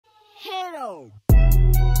Go!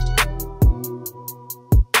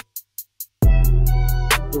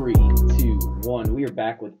 3, 2, 1. We are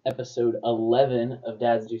back with episode 11 of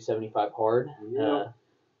Dads Do 75 Hard.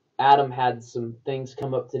 Adam had some things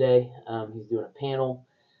come up today. He's doing a panel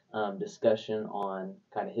discussion on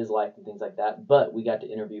kind of his life and things like that. But we got to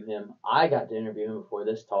interview him. I got to interview him before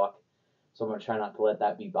this talk, so I'm going to try not to let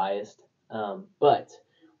that be biased. But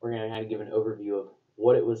we're going to kind of give an overview of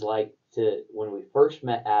what it was like to when we first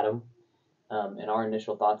met Adam and our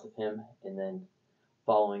initial thoughts of him, and then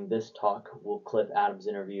following this talk, we'll clip Adam's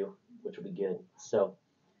interview, which will be good. So,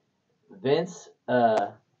 Vince,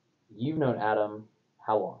 you've known Adam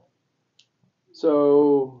how long?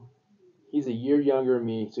 So, he's a year younger than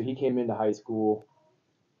me, so he came into high school.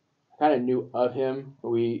 I kind of knew of him.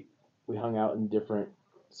 We hung out in different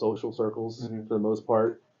social circles for the most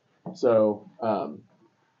part. So,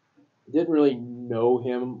 didn't really know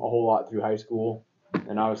him a whole lot through high school.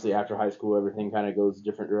 And obviously after high school, everything kind of goes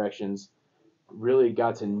different directions. Really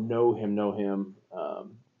got to know him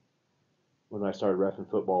when I started reffing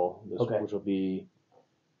football, which will be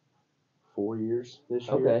 4 years this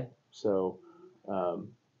year. Okay. So,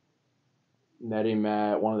 met him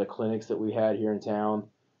at one of the clinics that we had here in town,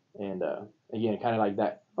 and again, kind of like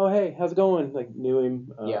that. Oh, hey, how's it going? Like, knew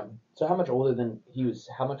him. Yeah. So how much older than you in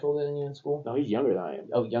school? No, he's younger than I am.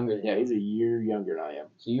 Oh, younger than you. Yeah, he's a year younger than I am.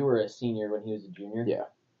 So you were a senior when he was a junior? Yeah.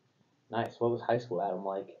 Nice. What was high school Adam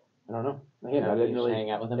like? I don't know. Again, I didn't really hang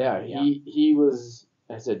out with him. Yeah, he was.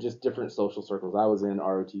 I said just different social circles. I was in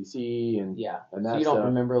ROTC and and that so you don't stuff.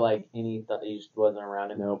 remember like any that you just wasn't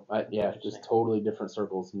around him? Nope. Just totally different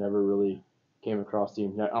circles. Never really came across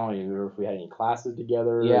him. I don't even remember if we had any classes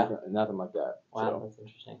together. Yeah. Nothing like that. Wow, that's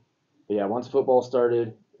interesting. But yeah, once football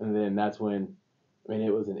started, and then that's when,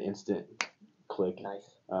 it was an instant click.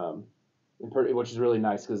 Nice. Which is really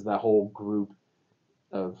nice because that whole group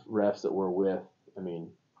of refs that we're with,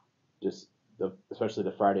 just especially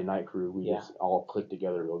the Friday night crew, we just all clicked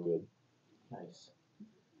together real good. Nice.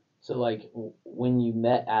 So like when you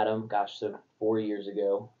met Adam, so 4 years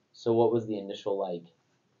ago. So what was the initial like?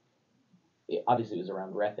 Obviously, it was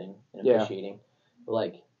around reffing and officiating. But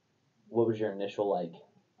like, what was your initial like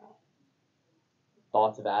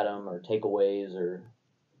thoughts of Adam or takeaways or?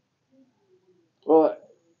 Well,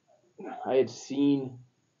 I had seen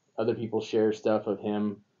other people share stuff of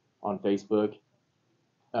him on Facebook,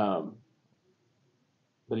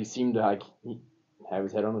 but he seemed to like have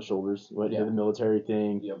his head on his shoulders. Went to the military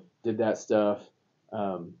thing, did that stuff.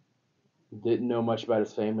 Didn't know much about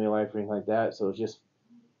his family life or anything like that, so it was just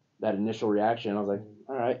that initial reaction. I was like,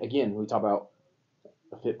 all right. Again, we talk about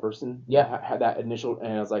a fit person. Yeah. Had that initial,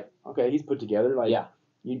 and I was like, okay, he's put together. Like,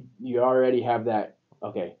 you already have that.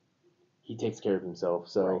 Okay, he takes care of himself.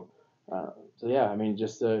 So,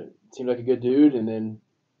 just seemed like a good dude. And then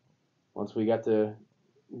once we got to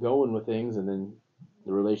going with things, and then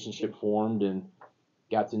the relationship formed, and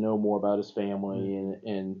got to know more about his family,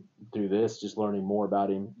 and through this, just learning more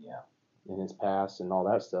about him. And his past and all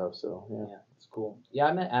that stuff. So yeah, it's cool. Yeah,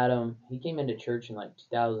 I met Adam. He came into church in like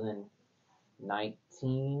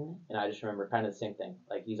 2019, and I just remember kind of the same thing.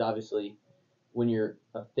 Like, he's obviously, when you're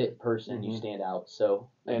a fit person, you stand out.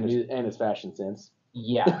 So and his fashion sense.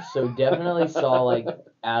 Yeah, so definitely saw like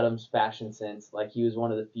Adam's fashion sense. Like, he was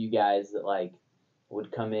one of the few guys that like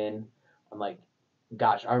would come in. I'm like,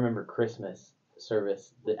 gosh, I remember Christmas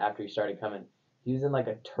service that after he started coming, he was in like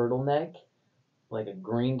a turtleneck. Like a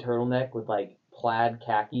green turtleneck with like plaid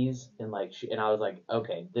khakis and like and I was like,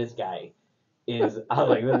 okay, this guy's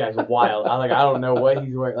wild. I was like, I don't know what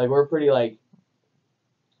he's wearing. Like, we're pretty like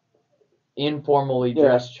informally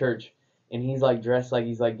dressed church, and he's like dressed like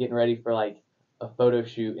he's like getting ready for like a photo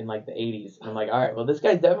shoot in like the 80s. And I'm like, all right, well, this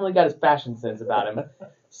guy's definitely got his fashion sense about him.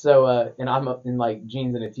 So and I'm in like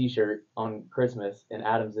jeans and a t-shirt on Christmas, and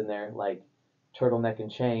Adam's in there like turtleneck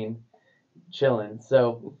and chain, chilling.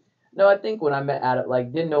 So. No, I think when I met Adam,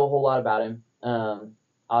 like, didn't know a whole lot about him.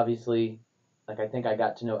 Obviously, like, I think I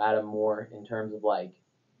got to know Adam more in terms of, like,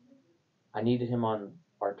 I needed him on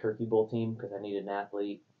our Turkey Bowl team because I needed an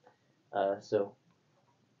athlete. So,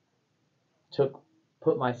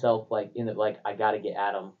 put myself, like, in the, like, I got to get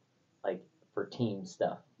Adam, like, for team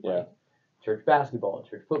stuff. Like, church basketball,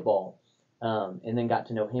 church football. And then got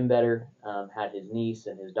to know him better, had his niece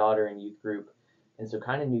and his daughter in youth group. And so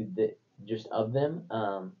kind of knew that just of them.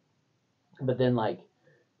 But then, like,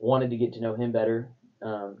 wanted to get to know him better,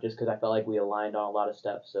 just because I felt like we aligned on a lot of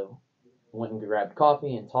stuff. So went and grabbed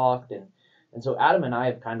coffee and talked. And so Adam and I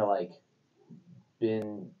have kind of, like,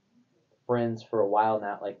 been friends for a while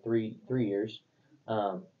now, like 3 years.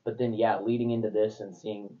 But then, leading into this and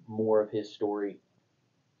seeing more of his story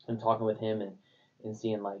and talking with him and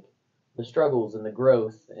seeing, like, the struggles and the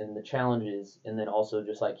growth and the challenges, and then also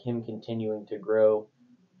just like him continuing to grow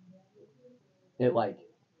it, like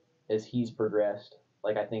as he's progressed.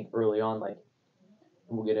 Like I think early on, like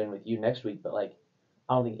we'll get in with you next week, but like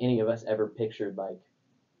I don't think any of us ever pictured like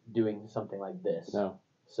doing something like this. No.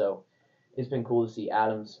 So it's been cool to see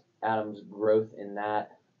Adam's growth in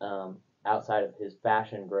that. Outside of his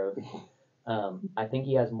fashion growth, I think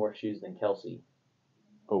he has more shoes than Kelsey.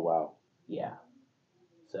 Oh wow. Yeah.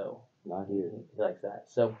 So Not here. he likes that.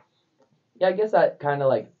 So yeah, I guess that kind of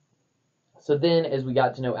like. So then, as we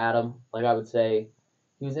got to know Adam, like I would say,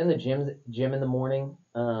 he was in the gym in the morning,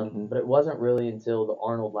 but it wasn't really until the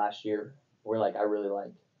Arnold last year where like I really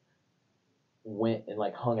like went and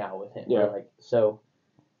like hung out with him. Yeah. Like so,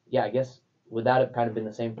 yeah. I guess would that have kind of been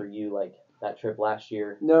the same for you, like that trip last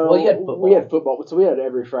year? No, well, you had football. we had football, so we had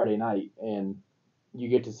every Friday night, and you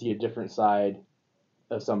get to see a different side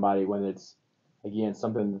of somebody when it's again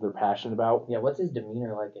something that they're passionate about. Yeah. What's his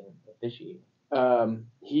demeanor like in officiating?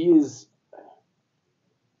 He is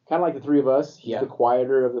kind of like the three of us. He's the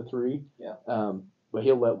quieter of the three. Yeah. But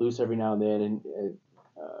he'll let loose every now and then, and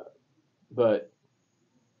but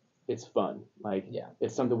it's fun. Like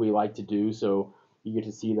it's something we like to do. So you get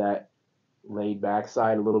to see that laid back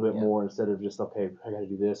side a little bit more instead of just okay, I got to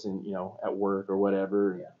do this and at work or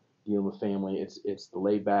whatever. Dealing with family, it's the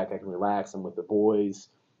laid back. I can relax. I'm with the boys.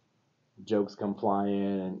 Jokes come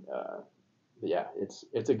flying, and yeah,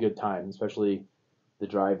 it's a good time, especially the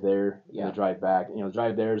drive there and the drive back. The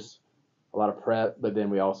drive there's a lot of prep, but then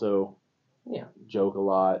we also joke a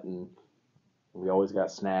lot, and we always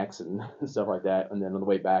got snacks and stuff like that. And then on the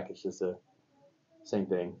way back, it's just the same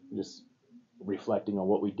thing, just reflecting on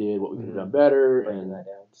what we did, what we could have done better, and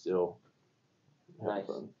still having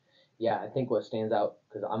fun. Yeah, I think what stands out,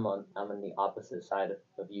 because I'm on the opposite side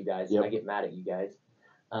of you guys, and I get mad at you guys.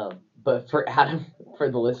 But for Adam, for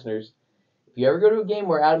the listeners, if you ever go to a game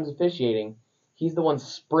where Adam's officiating, he's the one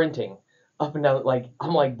sprinting up and down. Like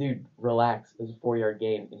I'm like, dude, relax. It's a 4-yard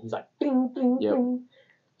game, and he's like, ding, ding, ding.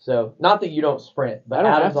 So not that you don't sprint, but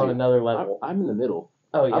Adam's on another level. I'm in the middle.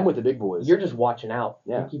 Oh yeah, I'm with the big boys. You're just watching out.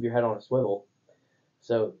 Yeah, you keep your head on a swivel.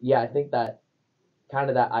 So yeah, I think that kind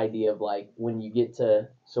of that idea of like when you get to,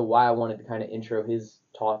 so why I wanted to kind of intro his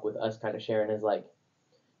talk with us kind of sharing is like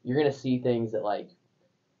you're gonna see things that like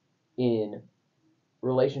in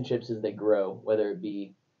relationships as they grow, whether it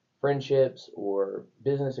be friendships or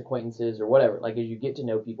business acquaintances or whatever, like as you get to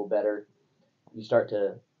know people better, you start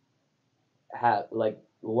to have like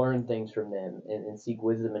learn things from them and seek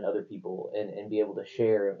wisdom in other people and be able to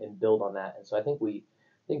share and build on that. And so I think we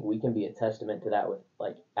can be a testament to that with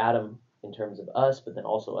like Adam in terms of us, but then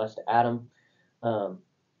also us to Adam.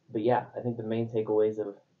 But yeah, I think the main takeaways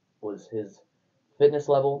was his fitness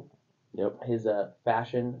level, his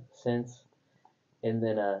fashion sense, and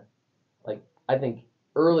then like I think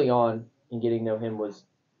early on in getting to know him was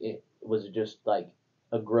just like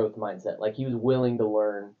a growth mindset. Like he was willing to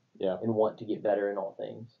learn and want to get better in all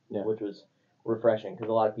things, which was refreshing because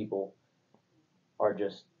a lot of people are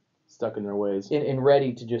just stuck in their ways and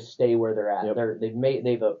ready to just stay where they're at.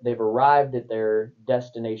 They've arrived at their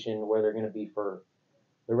destination where they're going to be for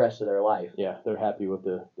the rest of their life. Yeah, they're happy with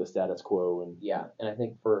the status quo and I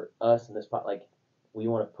think for us in this spot, like we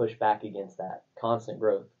want to push back against that constant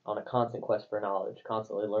growth on a constant quest for knowledge,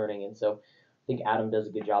 constantly learning. And so I think Adam does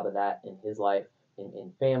a good job of that in his life,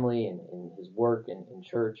 in family, and in his work, and in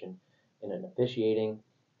church, and in officiating.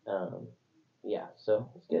 So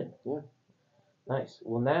it's good. Yeah. Nice.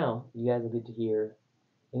 Well, now you guys will get to hear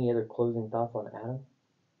any other closing thoughts on Adam.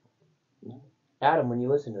 No. Adam, when you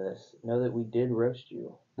listen to this, know that we did roast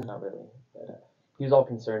you. Not really. But, he was all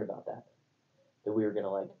concerned about that we were going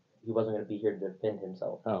to he wasn't going to be here to defend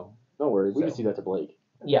himself. Oh, no worries. We just do that to Blake.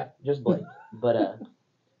 Yeah, just Blake. But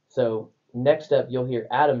so next up, you'll hear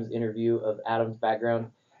Adam's interview of Adam's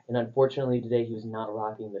background. And unfortunately, today he was not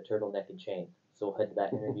rocking the turtleneck and chain. So we'll head to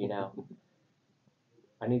that interview now.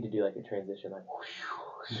 I need to do like a transition, like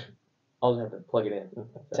whoosh. I'll just have to plug it in.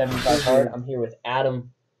 75 hard. I'm here with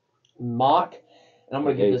Adam Mock, and I'm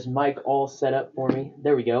gonna get this mic all set up for me.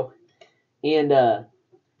 There we go. And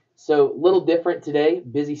so a little different today.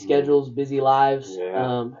 Busy schedules, busy lives.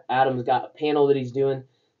 Yeah. Adam's got a panel that he's doing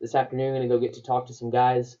this afternoon. Gonna go get to talk to some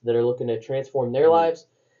guys that are looking to transform their lives.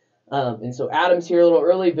 And so Adam's here a little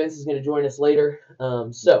early. Vince is gonna join us later.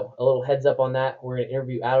 So a little heads up on that. We're gonna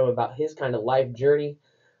interview Adam about his kind of life journey,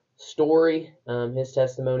 story, his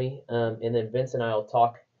testimony, and then Vince and I will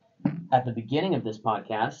talk at the beginning of this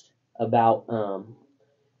podcast about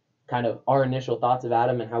kind of our initial thoughts of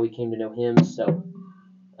Adam and how we came to know him. So,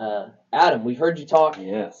 Adam, we've heard you talk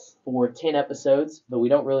for 10 episodes, but we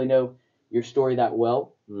don't really know your story that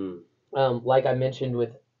well. Like I mentioned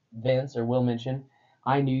with Vince, or will mention,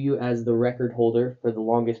 I knew you as the record holder for the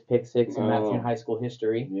longest pick six in Mattoon High School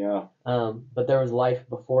history. Yeah. But there was life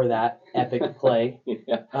before that epic play.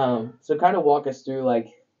 Yeah. So kind of walk us through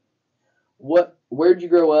like where'd you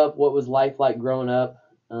grow up? What was life like growing up?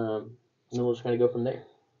 And then we'll just kind of go from there.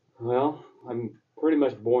 Well, I'm pretty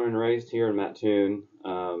much born and raised here in Mattoon.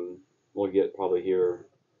 We'll get probably here.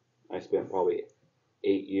 I spent probably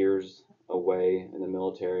 8 years away in the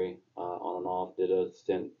military, on and off. Did a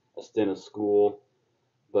stint of school,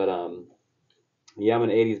 but yeah, I'm an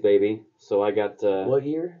 '80s baby, so I got What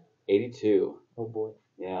year? '82. Oh boy.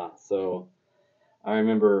 Yeah, so I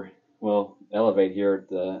remember, well, Elevate here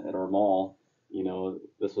at our mall.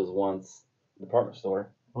 This was once a department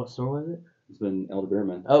store. What store was it? It's been Elder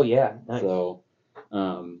Beerman. Oh yeah, nice. So,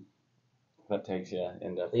 that takes you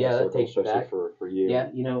in that Yeah, that circle, takes you especially back. for you. Yeah,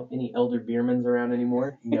 any Elder Beermans around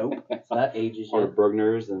anymore? Nope. So that ages Or you.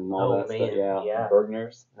 Bergners and all Oh, that man, stuff. Yeah, yeah.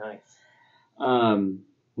 Bergners. Nice.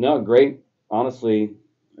 No, great. Honestly,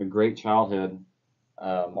 a great childhood.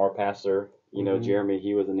 Our pastor, Mhm. Jeremy,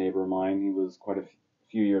 he was a neighbor of mine. He was quite a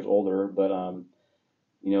few years older, but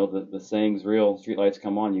the saying's real. Streetlights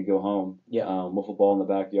come on, you go home. Yeah. Wiffle ball in the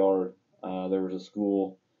backyard. There was a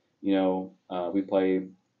school. We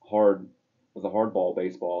played hard with a hardball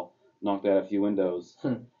baseball. Knocked out a few windows,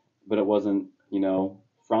 but it wasn't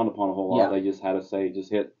frowned upon a whole lot. Yeah. They just had to say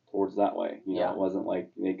just hit towards that way. Yeah. It wasn't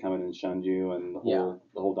like they come in and shunned you and the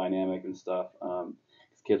whole dynamic and stuff. 'Cause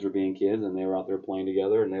kids were being kids and they were out there playing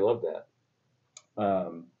together and they loved that.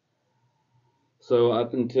 So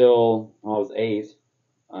up until I was 8,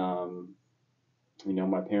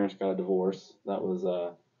 my parents got a divorce. That was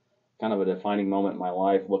kind of a defining moment in my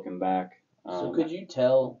life looking back. So could you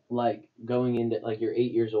tell, like, going into, like, you're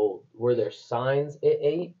 8 years old, were there signs at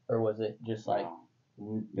 8, or was it just, like,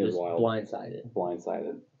 It was just wild. blindsided?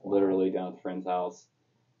 Blindsided. Literally down at a friend's house.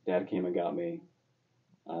 Dad came and got me.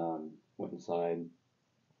 Went inside.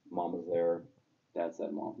 Mom was there. Dad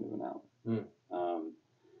said, "Mom's moving out."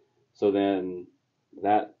 So then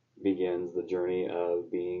that begins the journey of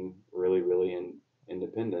being really, really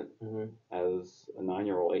independent as a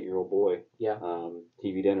 9-year-old, 8-year-old boy. Yeah.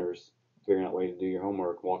 TV dinners, figuring out a way to do your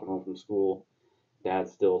homework, walking home from school.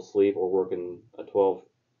 Dad's still asleep or working a 12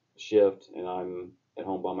 shift, and I'm at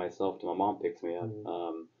home by myself till my mom picks me up.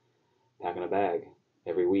 Packing a bag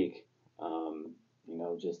every week.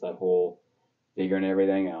 Just that whole figuring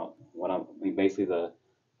everything out.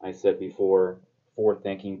 I said before, forward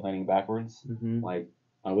thinking, planning backwards. Like,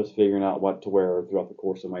 I was figuring out what to wear throughout the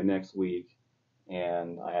course of my next week,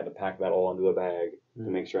 and I had to pack that all into a bag to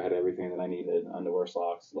make sure I had everything that I needed: underwear,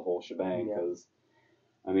 socks, the whole shebang. Because,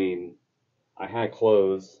 I had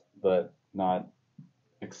clothes, but not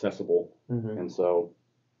accessible, and so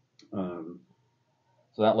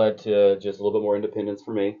that led to just a little bit more independence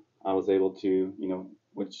for me. I was able to,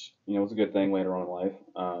 which was a good thing later on in life,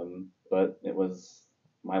 but it was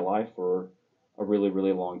my life for a really,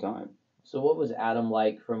 really long time. So what was Adam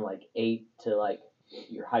like from, like, 8 to, like,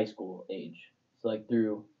 your high school age? So, like,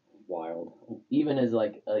 through Wild. even as,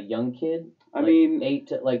 like, a young kid? I mean, 8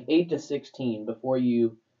 to 16, before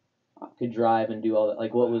you could drive and do all that.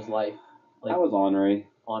 Like, what was life like? I was ornery.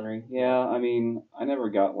 Ornery? Yeah, I never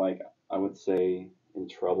got, like, I would say, in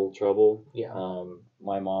trouble. Yeah.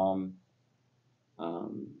 My mom,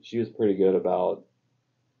 she was pretty good about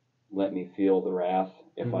letting me feel the wrath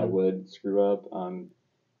if I would screw up.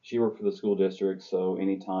 She worked for the school district, so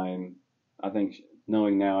anytime,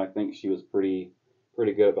 knowing now, I think she was pretty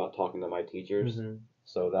good about talking to my teachers.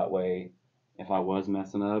 So that way, if I was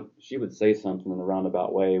messing up, she would say something in a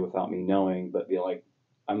roundabout way without me knowing, but be like,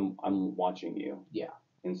 I'm watching you. Yeah.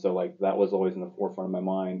 And so, like, that was always in the forefront of my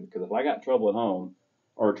mind, because if I got trouble at home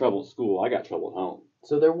or trouble at school, I got trouble at home.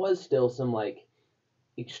 So there was still some, like,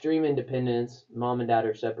 extreme independence. Mom and dad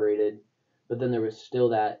are separated, but then there was still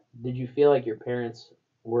that. Did you feel like your parents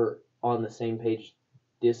were on the same page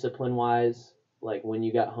discipline wise, like when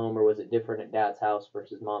you got home, or was it different at dad's house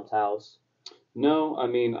versus mom's house? No,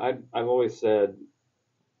 I've always said,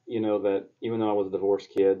 that even though I was a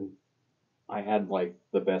divorced kid, I had, like,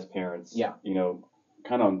 the best parents. Yeah.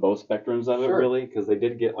 Kind of on both spectrums of it, really, because they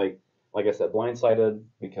did get, like I said, blindsided,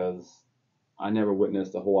 because I never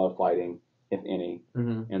witnessed a whole lot of fighting, if any.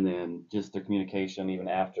 And then just their communication even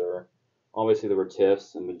after. Obviously, there were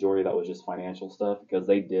tiffs, and majority of that was just financial stuff, because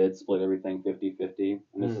they did split everything 50-50.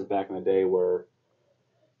 And this is back in the day where,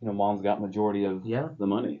 mom's got majority of the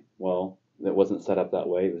money. Well, it wasn't set up that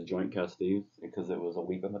way. It was joint custody, because it was a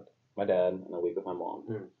week with my dad and a week with my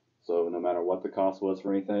mom. So no matter what the cost was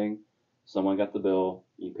for anything, someone got the bill,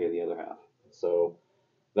 you pay the other half. So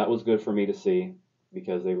that was good for me to see.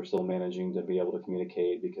 because they were still managing to be able to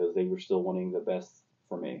communicate because they were still wanting the best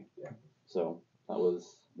for me. Yeah. So that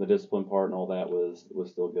was the discipline part and all that was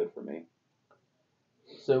still good for me.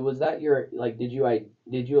 So was that your, like, did you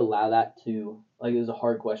allow that to, like, it was a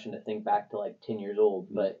hard question to think back to like 10 years old,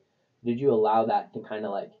 but did you allow that to kind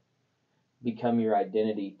of like become your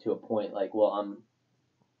identity to a point like, well, I'm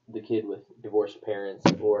the kid with divorced parents,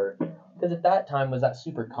 or because at that time was that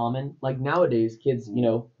super common? Like nowadays kids, you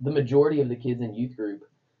know, the majority of the kids in youth group,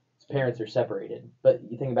 parents are separated, but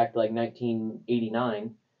you think back to like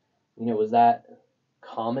 1989, you know, was that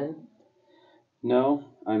common? No,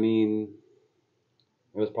 I mean,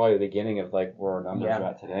 it was probably the beginning of like where our numbers are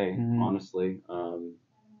at today, honestly.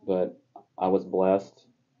 But I was blessed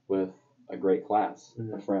with a great class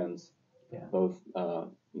of friends. Yeah. Both,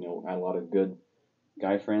 had a lot of good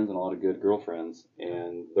guy friends and a lot of good girlfriends,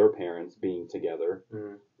 and their parents being together.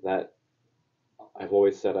 That I've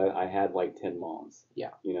always said I had like 10 moms. Yeah.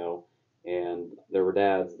 And there were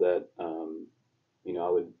dads that, I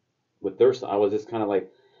would, with their, I was just kind of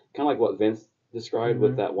like what Vince described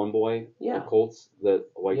with that one boy, the Colts, that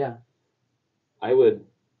like, I would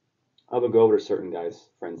go over to certain guys'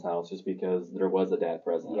 friend's house just because there was a dad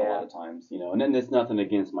present a lot of times, and then it's nothing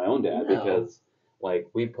against my own dad because like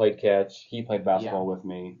we played catch, he played basketball with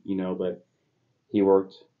me, but he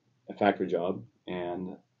worked a factory job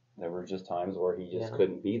and there were just times where he just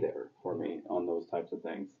couldn't be there for me on those types of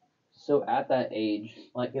things. So at that age,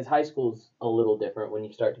 like, because high school's a little different when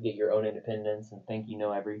you start to get your own independence and think you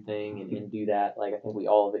know everything and do that. Like, I think we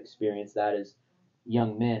all have experienced that as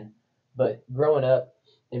young men. But growing up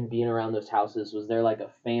and being around those houses, was there like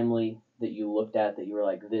a family that you looked at that you were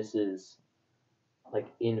like, this is like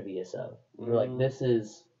envious of? You were like, this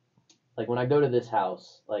is, like, when I go to this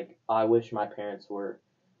house, like, I wish my parents were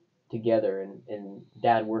together and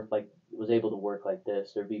dad worked like, was able to work like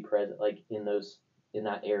this or be present like in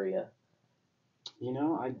that area.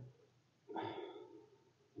 No.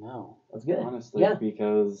 That's good. Honestly,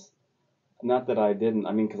 because not that I didn't.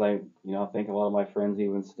 I mean, because I think a lot of my friends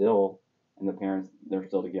even still, and the parents, they're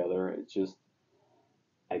still together. It's just,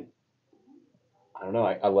 I don't know.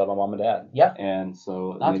 I love my mom and dad. Yeah. And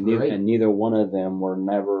so that's great. And neither one of them were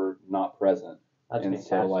never not present. That's and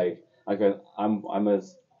fantastic. So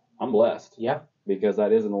I'm blessed. Yeah. Because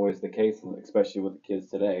that isn't always the case, especially with the kids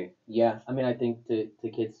today. Yeah, I mean, I think to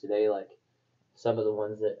kids today, like, some of the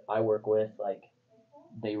ones that I work with, like,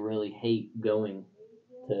 they really hate going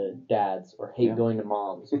to dads or hate going to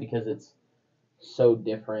moms because it's so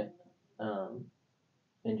different,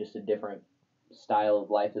 and just a different style of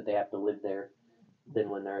life that they have to live there than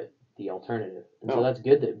when they're the alternative. And so that's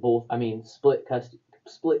good that both, I mean, split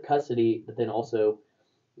custody, but then also,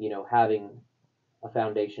 having a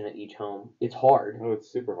foundation at each home. It's hard. Oh, it's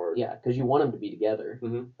super hard. Yeah, because you want them to be together.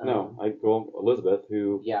 Elizabeth,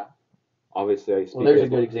 who obviously I speak. Well, there's a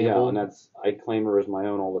good example. Yeah, and I claim her as my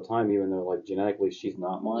own all the time, even though like genetically she's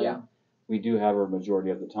not mine. Yeah. We do have her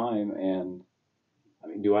majority of the time, and I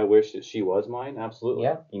mean, do I wish that she was mine? Absolutely.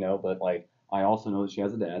 Yeah. But like I also know that she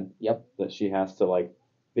has a dad. Yep. That she has to like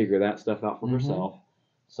figure that stuff out for herself.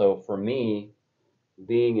 So for me,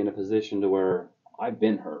 being in a position to where I've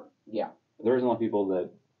been her. Yeah. There's a lot of people that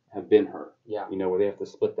have been her, Yeah. where they have to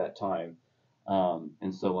split that time.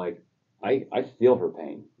 And so, like, I feel her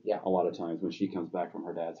pain a lot of times when she comes back from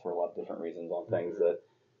her dad's for a lot of different reasons on things that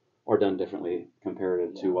are done differently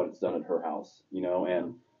comparative to what it's done at her house,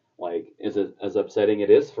 and, like, as upsetting it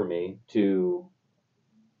is for me to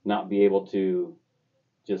not be able to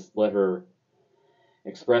just let her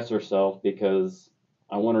express herself because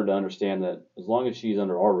I want her to understand that as long as she's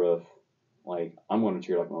under our roof, like, I'm going to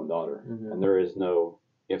treat her like my own daughter. And there is no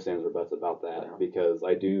ifs, ands, or buts about that because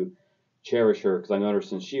I do cherish her because I known her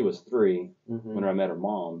since she was 3 when I met her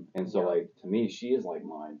mom. And so, like, to me, she is like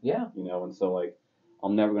mine. Yeah. And so, like,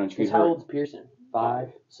 I'm never going to treat her. How old's Pearson?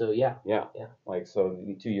 5. So, yeah. Yeah. Like, so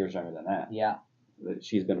 2 years younger than that. Yeah. That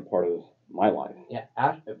she's been a part of my life. Yeah.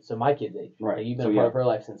 So my kid's age. Right. So you've been a part of her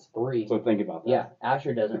life since 3. So think about that. Yeah.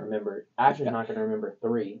 Asher doesn't remember. Asher's not going to remember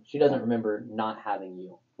 3. She doesn't remember not having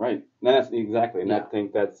you. Right. That's exactly. And I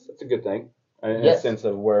think that's a good thing. In Yes. a sense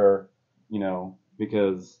of where,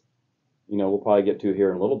 because, we'll probably get to here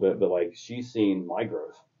in a little bit, but like she's seen my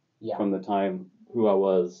growth from the time who I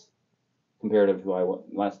was comparative to who I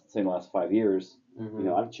was the last 5 years.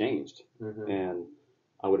 I've changed. And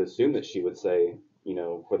I would assume that she would say,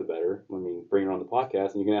 for the better when we bring her on the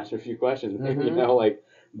podcast and you can ask her a few questions,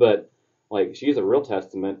 but like she's a real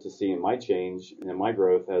testament to seeing my change and my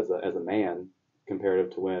growth as a man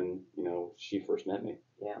comparative to when, she first met me.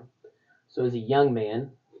 Yeah. So as a young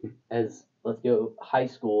man, let's go high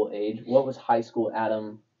school age, what was high school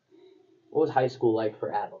Adam What was high school like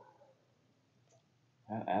for Adam?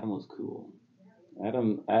 Adam was cool.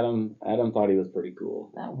 Adam thought he was pretty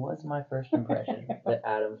cool. That was my first impression, that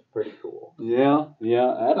Adam's pretty cool. Yeah.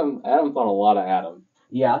 Adam thought a lot of Adam.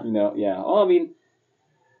 Yeah. Yeah. Well, I mean,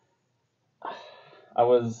 I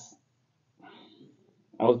was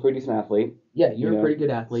a pretty decent athlete. Yeah, you're a pretty good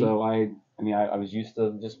athlete. So I was used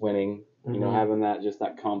to just winning, having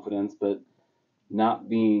that confidence, but not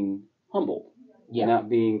being humbled. Yeah. Not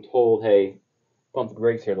being told, hey, pump the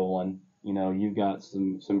brakes here, little one. You've got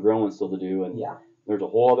some growing still to do, and there's a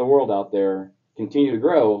whole other world out there. Continue to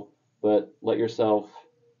grow, but let yourself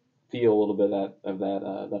feel a little bit of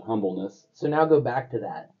that humbleness. So now go back to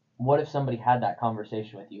that. What if somebody had that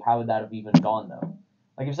conversation with you? How would that have even gone, though?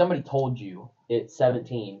 Like, if somebody told you at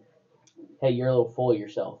 17, hey, you're a little full of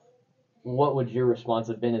yourself, what would your response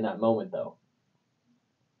have been in that moment, though?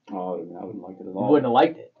 Oh, I wouldn't like it at all. You wouldn't have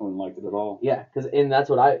liked it. I wouldn't like it at all. Yeah, and that's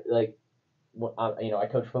what I like. I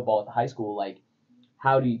coach football at the high school. Like,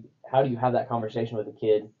 how do you have that conversation with a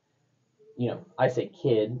kid? I say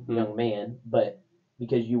kid, young man, but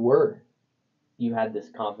because you had this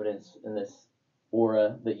confidence and this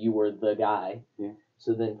aura that you were the guy. Yeah.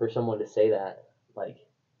 So then for someone to say that, like,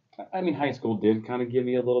 I mean, high school did kind of give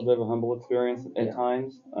me a little bit of a humble experience at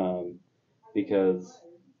times, because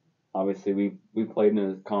obviously we played in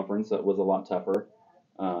a conference that was a lot tougher.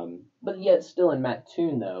 But yet still in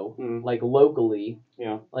Mattoon though, like locally,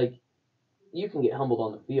 like you can get humbled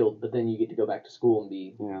on the field, but then you get to go back to school and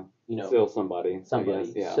be, still somebody. Somebody.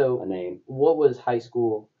 I guess, so a name. What was high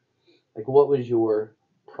school like? What was your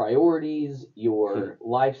priorities, your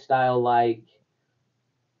lifestyle like?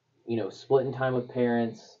 Splitting time with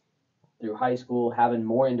parents through high school, having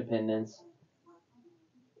more independence.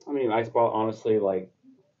 I mean, honestly, like,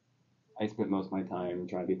 I spent most of my time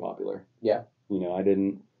trying to be popular. Yeah. I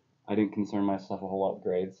didn't concern myself a whole lot with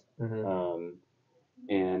grades.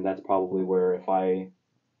 And that's probably where, if I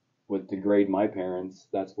would degrade my parents,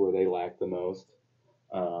 that's where they lacked the most.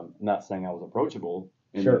 Not saying I was approachable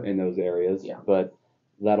in those areas, but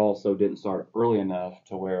that also didn't start early enough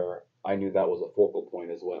to where I knew that was a focal point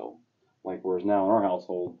as well. Like, whereas now in our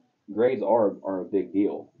household, grades are a big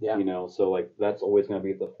deal. Yeah. So like that's always going to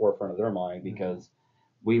be at the forefront of their mind, because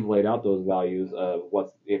we've laid out those values of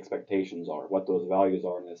what the expectations are, what those values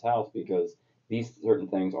are in this house, because these certain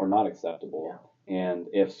things are not acceptable. Yeah. And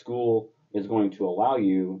if school is going to allow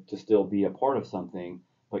you to still be a part of something,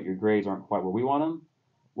 but your grades aren't quite where we want them,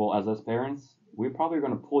 well, as us parents, we're probably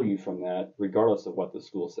going to pull you from that regardless of what the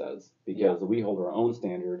school says, because we hold our own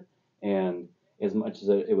standard. And as much as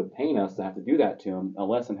it would pain us to have to do that to them, a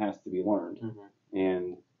lesson has to be learned.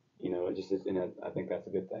 And, it just is, and I think that's a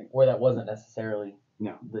good thing. Or that wasn't necessarily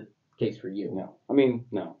the case for you. No. I mean,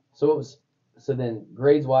 no. So then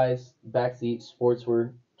grades-wise, backseat, sports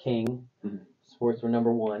were king. Sports were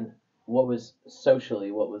number one. What was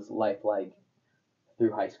life like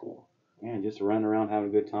through high school? Man, just running around having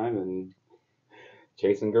a good time and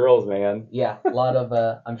chasing girls, man. Yeah, a lot of,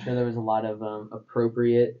 I'm sure there was a lot of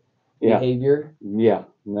appropriate behavior. Yeah.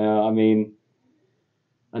 No, I mean,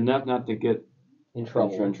 enough not to get in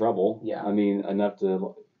trouble. Yeah. I mean, enough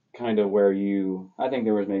to kind of where I think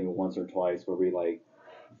there was maybe once or twice where we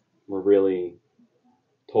were really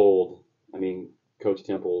told, I mean, Coach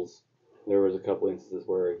Temples, there was a couple instances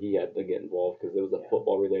where he had to get involved because it was a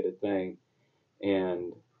football related thing.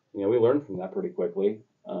 And, we learned from that pretty quickly.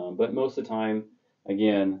 But most of the time,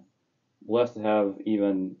 again, blessed to have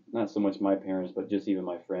even, not so much my parents, but just even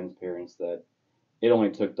my friends' parents, that it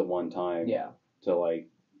only took the one time to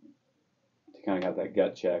kind of have that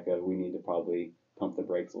gut check of we need to probably pump the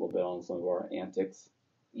brakes a little bit on some of our antics.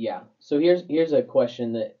 Yeah. So here's a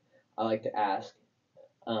question that I like to ask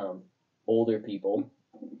older people,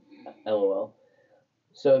 LOL.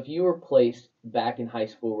 So if you were placed back in high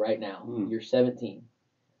school right now, you're 17,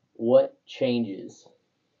 what changes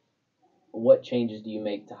do you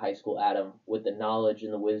make to high school Adam with the knowledge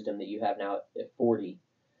and the wisdom that you have now at 40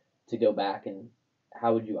 to go back, and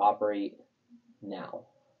how would you operate now?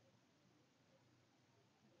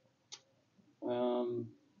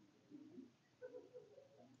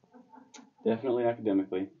 Definitely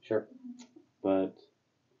academically. Sure. But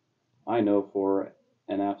I know for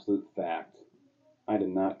an absolute fact, I did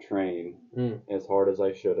not train as hard as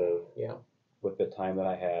I should have. Yeah. With the time that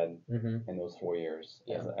I had in those 4 years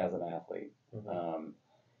as an athlete.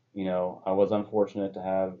 I was unfortunate to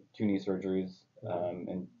have 2 knee surgeries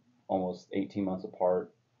and almost 18 months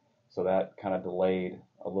apart. So that kind of delayed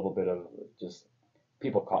a little bit of just,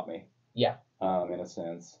 people caught me. Yeah. In a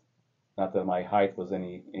sense. Not that my height was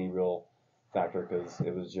any real factor, because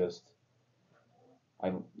it was just,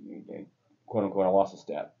 quote unquote, I lost a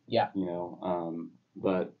step. Yeah.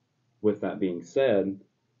 But with that being said,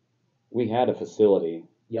 we had a facility.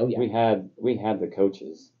 Oh, yeah. We had the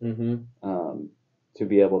coaches Mm-hmm. to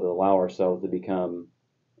be able to allow ourselves to become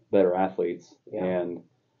better athletes. Yeah. And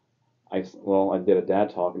I did a dad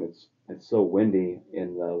talk, and it's so windy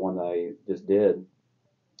in the one that I just did,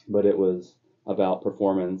 but it was about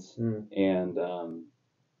performance and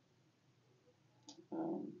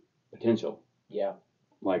potential. Yeah.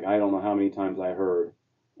 Like, I don't know how many times I heard,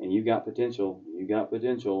 and you got potential,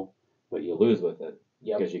 but you lose with it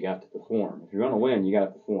because you got to perform. If you're going to win, you got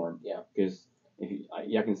to perform. Yeah. Because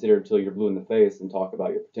I consider it until you're blue in the face and talk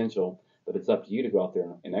about your potential, but it's up to you to go out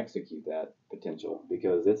there and execute that potential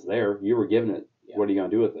because it's there. You were given it. Yeah. What are you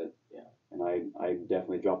going to do with it? Yeah. And I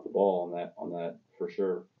definitely dropped the ball on that for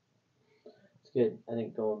sure. It's good. I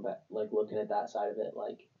think going back, like looking at that side of it,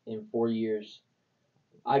 like in 4 years,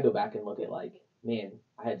 I go back and look at like, man,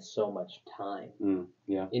 I had so much time.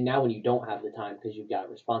 Yeah. And now when you don't have the time because you've got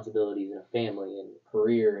responsibilities and a family and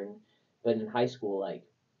career, but in high school, like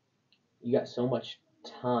you got so much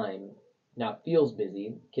time. Now it feels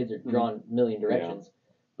busy. Kids are drawn a million directions,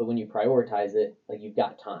 but when you prioritize it, like you've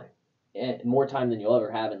got time, and more time than you'll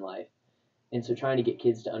ever have in life. And so trying to get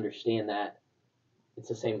kids to understand that it's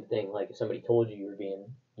the same thing. Like if somebody told you were being,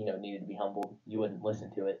 needed to be humbled, you wouldn't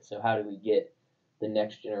listen to it. So how do we get the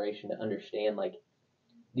next generation to understand like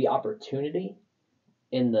the opportunity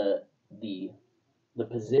and the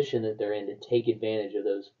position that they're in to take advantage of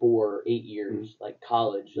those 4 or 8 years, like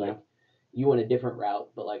college, like you went a different route,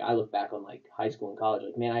 but like I look back on like high school and college,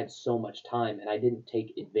 like man, I had so much time and I didn't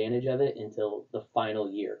take advantage of it until the final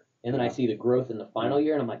year. And then I see the growth in the final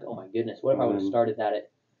year and I'm like, oh my goodness, what if I would have started that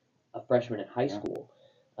at a freshman in high school?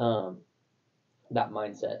 That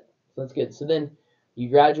mindset. So that's good. So then you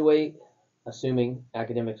graduate, assuming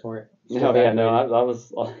academics weren't. I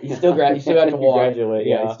was. You still got to walk. Graduate,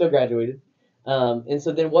 yeah. You still graduated. And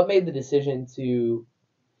so then, what made the decision to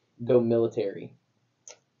go military?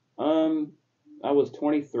 I was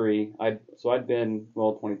 23. I'd been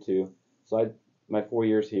 22. So my 4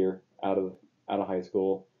 years here out of high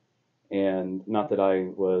school, and not that I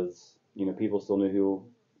was, people still knew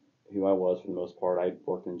who I was for the most part. I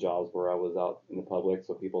worked in jobs where I was out in the public,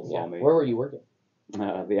 so people saw me. Where were you working?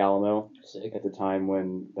 The Alamo. Sick. At the time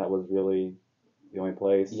when that was really the only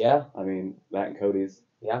place. Yeah. I mean, that and Cody's.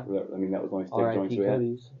 Yeah. I mean, that was the only steak joints we had.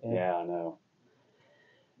 Yeah, I know.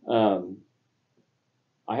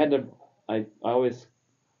 I always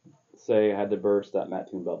say I had to burst that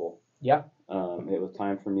Mattoon bubble. Yeah. It was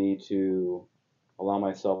time for me to allow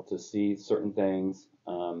myself to see certain things.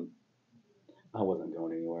 I wasn't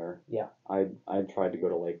going anywhere. Yeah. I tried to go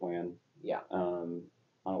to Lakeland. Yeah.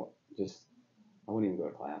 I wouldn't even go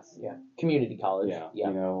to class. Yeah. Community college. Yeah.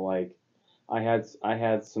 Like I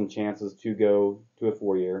had some chances to go to a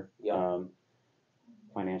 4-year. Yeah.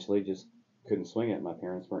 Financially, just couldn't swing it. My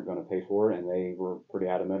parents weren't going to pay for it, and they were pretty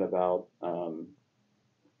adamant about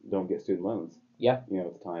don't get student loans. Yeah. At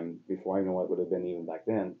the time before I know what would have been even back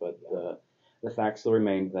then, but the fact still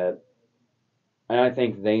remained that, and I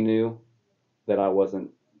think they knew that I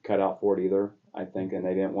wasn't cut out for it either. I think, and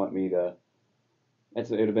they didn't want me to. It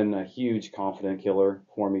would have been a huge confident killer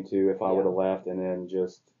for me too if I would have left and then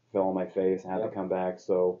just fell on my face and had to come back.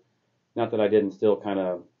 So, not that I didn't still kind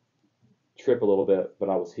of trip a little bit, but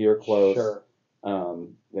I was here close. Sure.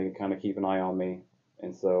 They could kind of keep an eye on me,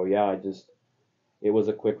 and so it was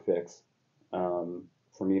a quick fix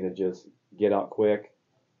for me to just get out quick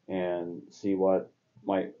and see what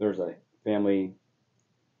there's a family,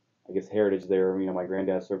 I guess, heritage there. My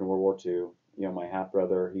granddad served in World War II. My half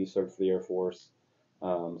brother, he served for the Air Force.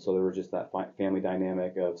 So there was just that family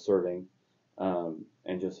dynamic of serving,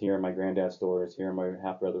 and just hearing my granddad's stories, hearing my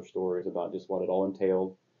half brother's stories about just what it all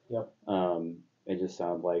entailed. Yep. It just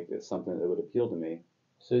sounded like it's something that would appeal to me.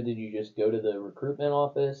 So did you just go to the recruitment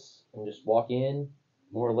office and just walk in?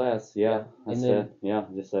 More or less, yeah.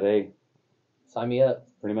 Just said, hey, sign me up.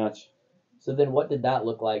 Pretty much. So then what did that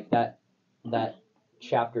look like, that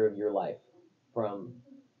chapter of your life, from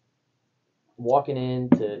walking in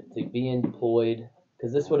to being deployed?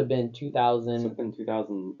 Because this would have been 2000.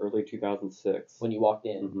 Early 2006. When you walked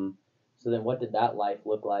in. Mm-hmm. So then what did that life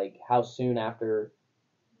look like? How soon after,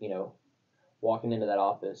 walking into that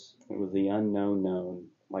office? It was the unknown known.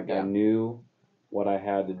 I knew what I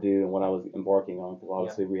had to do and what I was embarking on, because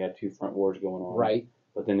obviously we had 2 front wars going on. Right.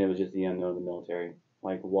 But then it was just the unknown of the military.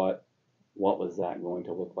 What was that going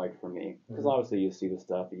to look like for me? Because obviously you see the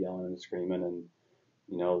stuff, the yelling and the screaming and,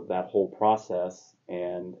 that whole process,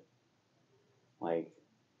 and it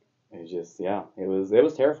was just, it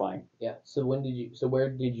was terrifying. Yeah. So where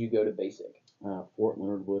did you go to basic? Fort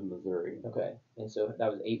Leonard Wood, Missouri. Okay, and so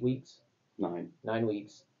that was 8 weeks, 9. 9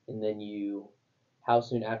 weeks, and then how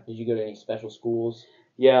soon after did you go to any special schools?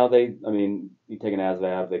 Yeah, you take an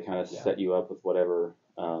ASVAB, they kind of Yeah. set you up with whatever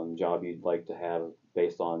job you'd like to have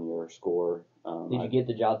based on your score. Did you get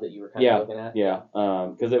the job that you were kind of looking at? Yeah,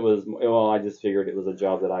 because I just figured it was a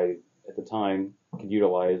job that I, at the time, could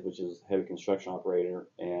utilize, which is heavy construction operator,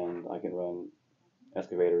 and I can run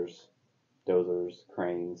excavators, dozers,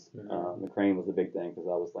 cranes. Mm-hmm. The crane was a big thing because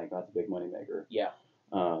I was like, that's a big money maker. Yeah.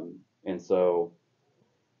 And so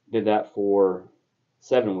did that for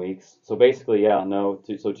 7 weeks. So basically, yeah, no.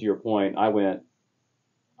 So to your point, I went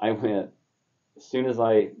as soon as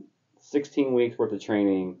 16 weeks worth of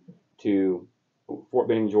training to Fort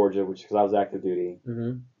Benning, Georgia, which because I was active duty.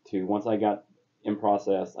 Mm-hmm. To once I got in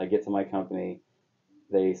process, I get to my company.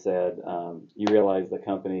 They said, you realize the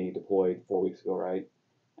company deployed 4 weeks ago, right?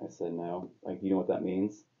 I said, no. Like, you know what that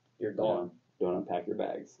means? You're gone. Don't unpack your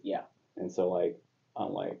bags. Yeah. And so,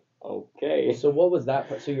 I'm like, okay. So what was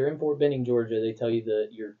that? So you're in Fort Benning, Georgia. They tell you that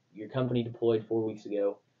your company deployed 4 weeks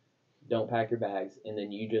ago. Don't pack your bags, and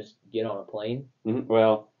then you just get on a plane. Mm-hmm.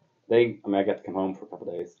 Well, I got to come home for a couple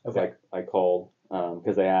of days. Okay. I called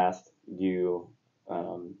because they asked, would you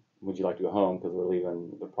like to go home? Because we're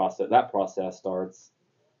leaving the process. That process starts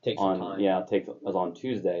Takes some time. Yeah, it was on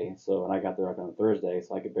Tuesday. So when I got there on Thursday,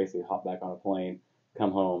 so I could basically hop back on a plane,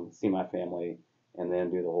 come home, see my family, and then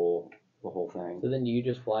do the whole thing. So then do you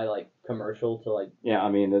just fly like commercial to like? Yeah, I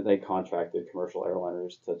mean they contracted commercial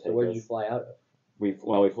airliners to take us. So where did you fly out of? We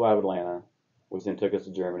flew out of Atlanta, which then took us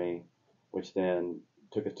to Germany, which then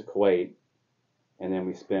took us to Kuwait, and then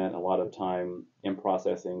we spent a lot of time in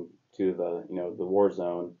processing to the war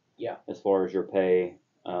zone. Yeah. As far as your pay,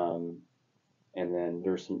 and then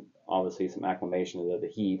there's obviously some acclimation to the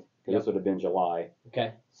heat because this would have been July.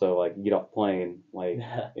 Okay. So you get off the plane,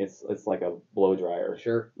 it's like a blow dryer.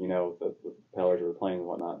 Sure. The propellers of the plane and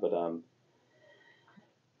whatnot, but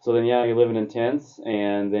So then, yeah, you're living in tents,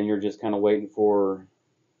 and then you're just kind of waiting for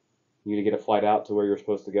you to get a flight out to where you're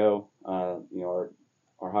supposed to go.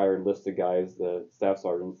 Our higher enlisted guys, the staff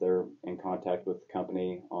sergeants, they're in contact with the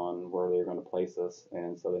company on where they're going to place us.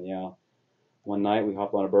 And so then, yeah, one night we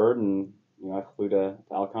hopped on a bird, and I flew to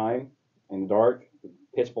Alkine in the dark,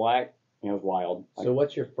 pitch black. It was wild. So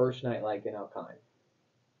what's your first night like in Alkine?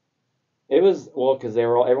 It was because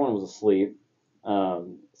everyone was asleep.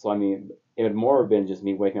 So I mean, it would more have been just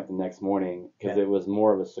me waking up the next morning because it was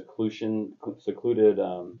more of a secluded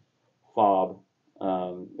fob.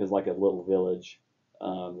 It was like a little village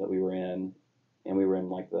that we were in, and we were in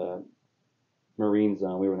like the Marine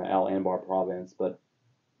zone. We were in the Al Anbar province, but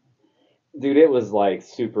dude, it was like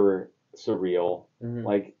super surreal. Mm-hmm.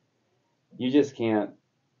 Like you just can't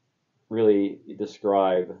really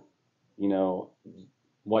describe,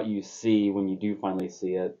 what you see when you do finally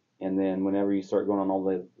see it. And then whenever you start going on all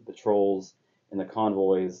the patrols and the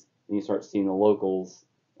convoys, and you start seeing the locals,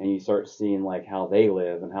 and you start seeing like how they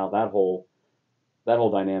live and how that whole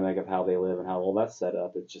dynamic of how they live and how all that's set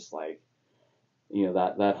up, it's just like,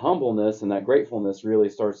 that humbleness and that gratefulness really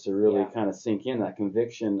starts to really kind of sink in, that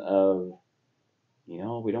conviction of,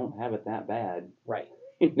 we don't have it that bad. Right.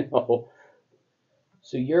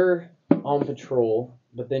 So you're on patrol,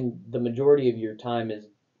 but then the majority of your time is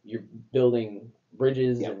you're building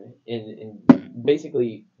bridges and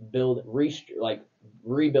basically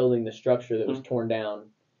rebuilding the structure that was torn down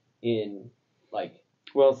in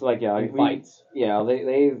fights. Yeah,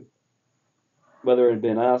 they whether it had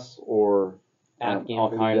been us or Afghan Al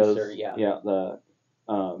Qaeda's,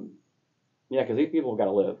 because these people have got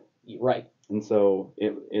to live. Right. And so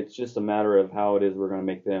it's just a matter of how it is we're going to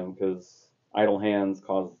make them, because idle hands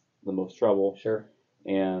cause the most trouble. Sure.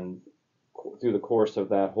 And through the course of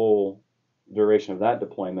that whole duration of that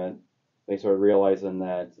deployment, they started realizing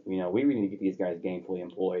that, we really need to get these guys gainfully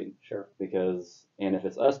employed. Sure. And if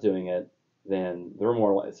it's us doing it, then they're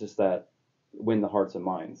more, it's just that win the hearts and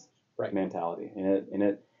minds mentality. And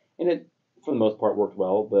it, for the most part, worked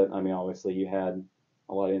well. But, obviously you had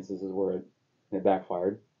a lot of instances where it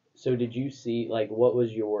backfired. So did you see, what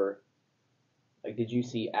was your, did you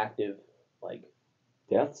see active,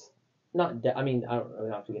 deaths? Not, I don't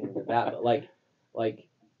really have to get into that, but like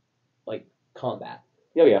combat.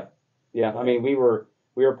 Oh yeah, yeah. We were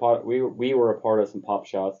a part of some pop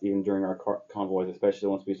shots even during our convoys, especially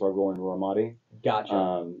once we started rolling to Ramadi. Gotcha.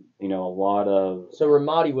 A lot of. So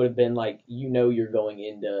Ramadi would have been you're going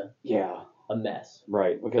into a mess.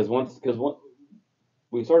 Right, because once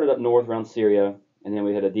we started up north around Syria, and then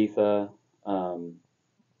we had Aditha, and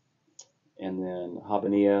then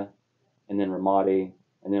Habaniya, and then Ramadi,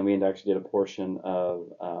 and then we actually did a portion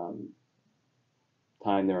of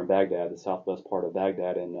time there in Baghdad, the southwest part of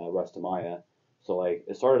Baghdad in Ras Tamaya. So like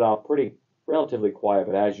it started off pretty relatively quiet,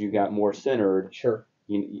 but as you got more centered, Sure.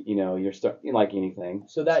 you know you're like anything.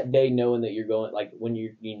 So that day, knowing that you're going, like when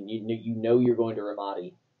you know you're going to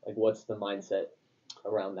Ramadi, like what's the mindset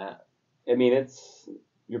around that? I mean,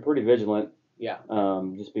 you're pretty vigilant. Yeah.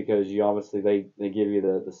 Just because you obviously they give you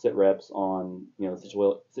the sit reps on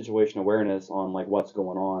situation awareness on like what's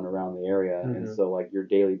going on around the area, and so like you're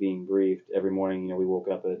daily being briefed every morning. You know, we woke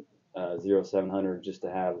up at 0700 just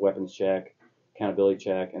to have weapons check, accountability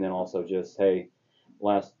check, and then also just hey,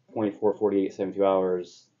 last 24, 48, 72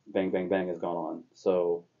 hours, bang, bang, bang has gone on.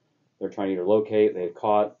 So they're trying to either locate, they've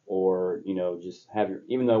caught, or just have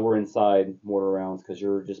even though we're inside mortar rounds because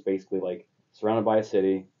you're just basically like surrounded by a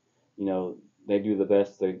city, they do the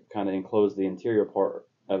best to kind of enclose the interior part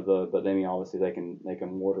of but then obviously they can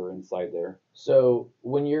mortar inside there. So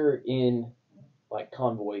when you're in like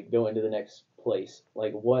convoy going to the next place,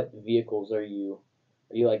 like what vehicles are you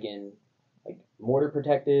like in like mortar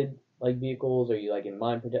protected like vehicles? Are you like in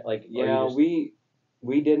mine protect like yeah we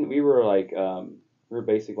didn't we were like we were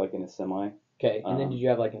basically like in a semi. Okay, and then did you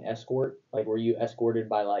have like an escort? Like were you escorted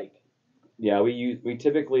by like? Yeah, we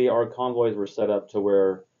typically our convoys were set up to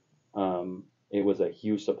where it was a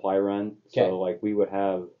huge supply run. Okay. So like we would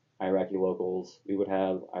have Iraqi locals, we would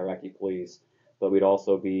have Iraqi police, but we'd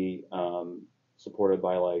also be supported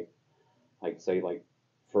by like say like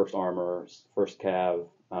First Armor, First Cav,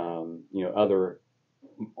 other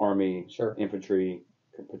Army infantry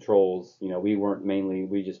patrols. We weren't mainly,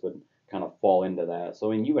 we just would kind of fall into that. So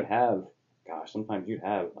I mean you would have, sometimes you'd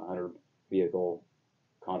have 100 vehicle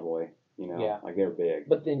convoy. Like they're big.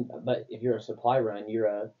 But if you're a supply run, you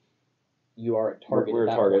are a target. We're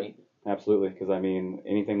at that a target. Point. Absolutely, because I mean,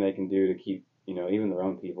 anything they can do to keep, even their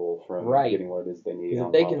own people from getting what it is they need. Because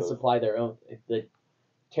if they can supply their own, if the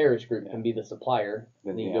terrorist group can be the supplier,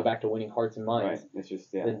 then you go back to winning hearts and minds. Right. It's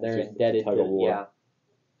just then they're indebted to It's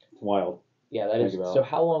wild. Yeah, that is. So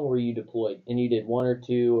how long were you deployed? And you did one or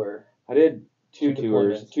two, or I did two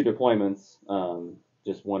tours, two deployments,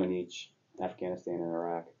 just one in each Afghanistan and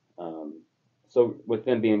Iraq. So with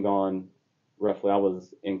them being gone, roughly, I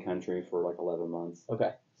was in country for like 11 months.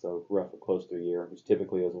 Okay. So roughly close to a year, which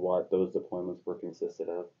typically is what those deployments were consisted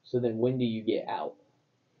of. So then when do you get out?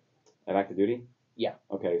 At active duty? Yeah.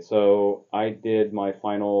 Okay, so I did my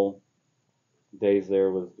final days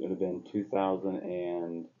there would have been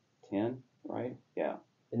 2010, right? Yeah.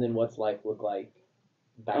 And then what's life look like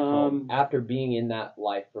back home after being in that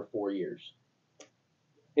life for 4 years?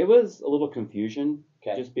 It was a little confusion,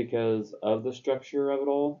 okay, just because of the structure of it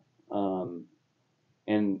all.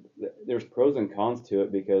 And there's pros and cons to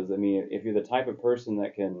it because, I mean, if you're the type of person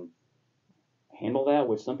that can handle that,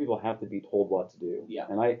 which some people have to be told what to do. Yeah.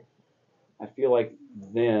 And I feel like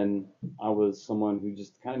then I was someone who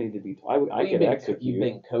just kind of needed to be told. I could execute. You've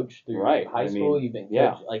been coached through high school. You've been coached.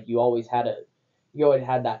 Yeah. Like you always had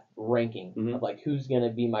that ranking of like who's going to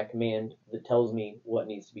be my command that tells me what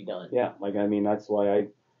needs to be done. Yeah. Like, I mean, that's why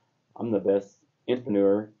I'm the best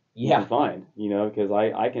entrepreneur you can find, because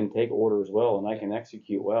I can take orders well and I can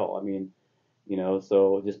execute well. I mean,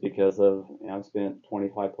 so just because of, I've spent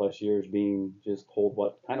 25 plus years being just told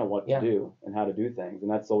what to do and how to do things.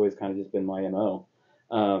 And that's always kind of just been my MO.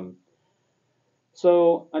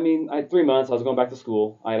 So, I mean, I had 3 months, I was going back to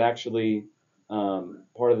school. I had actually,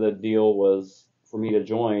 part of the deal was for me to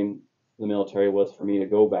join the military was for me to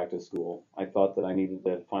go back to school. I thought that I needed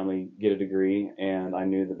to finally get a degree, and I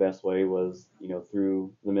knew the best way was,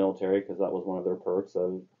 through the military, because that was one of their perks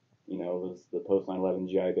of, was the post 9/11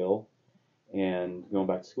 GI Bill, and going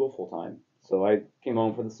back to school full time. So I came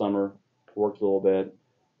home for the summer, worked a little bit,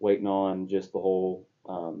 waiting on just the whole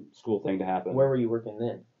school thing to happen. Where were you working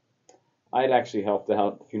then? I had actually helped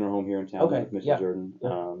out the funeral home here in town with Mrs. Jordan.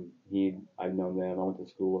 Yeah. I'd known them. I went to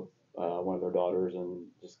school with one of their daughters and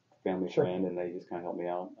just family friend, and they just kind of helped me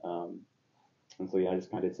out. And so I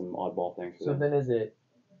just kind of did some oddball things for them. So then is it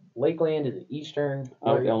Lakeland? Is it Eastern?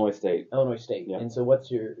 Illinois State. Illinois State. Yeah. And so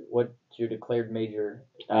what's your declared major?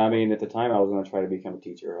 I mean, at the time I was going to try to become a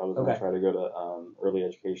teacher. I was going to try to go to early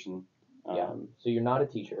education. So you're not a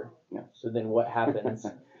teacher. No. So then what happens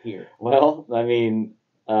here? Well, I mean,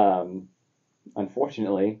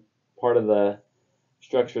 unfortunately, part of the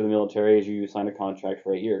structure of the military is you sign a contract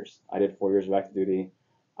for 8 years. I did 4 years of active duty.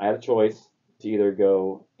 I had a choice to either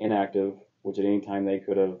go inactive, which at any time they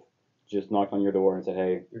could have just knocked on your door and said,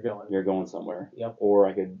 hey, you're going somewhere. Yep. Or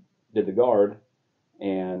I did the guard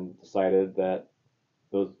and decided that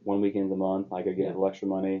those 1 weekend a month I could get a little extra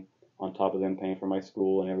money on top of them paying for my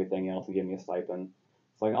school and everything else and give me a stipend.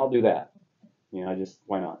 It's like, I'll do that.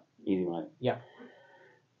 Why not? Easy money. Yeah.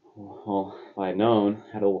 Well, if I had known,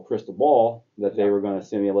 had a little crystal ball, that they were going to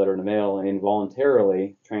send me a letter in the mail and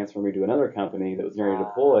involuntarily transfer me to another company that was going to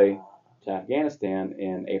deploy to Afghanistan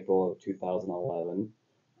in April of 2011,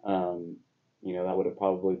 that would have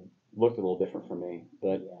probably looked a little different for me.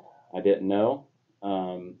 But I didn't know.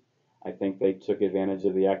 I think they took advantage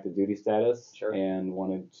of the active duty status and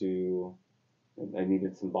they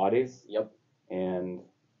needed some bodies. Yep. And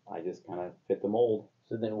I just kind of fit the mold.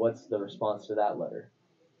 So then what's the response to that letter?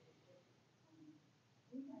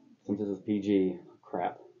 Since this is PG,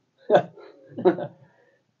 crap. Them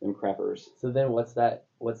crappers. So then what's that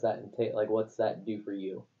entail? Like, what's that do for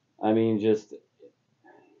you? I mean, it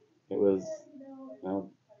was,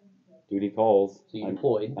 duty calls. So you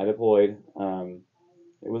deployed. I deployed.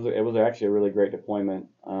 It was actually a really great deployment.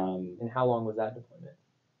 And how long was that deployment?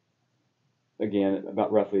 Again,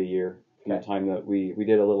 about roughly a year. From the time that we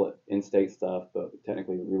did a little in-state stuff, but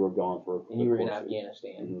technically we were gone for. And you were in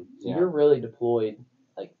Afghanistan. Mm-hmm. So you're really deployed,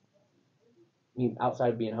 like, outside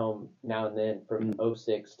of being home now and then from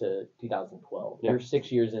 06 to 2012. Yeah. You're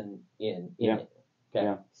 6 years in it. Okay.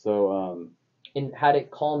 Yeah. So. And had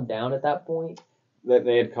it calmed down at that point? That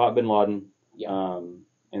they had caught Bin Laden. Yeah.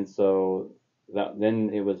 And so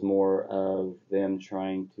then it was more of them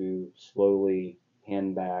trying to slowly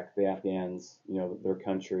hand back the Afghans, their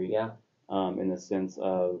country. Yeah. In the sense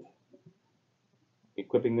of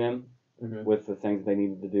equipping them with the things they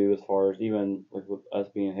needed to do, as far as even like with us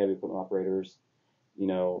being heavy equipment operators,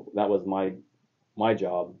 that was my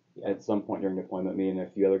job at some point during deployment. Me and a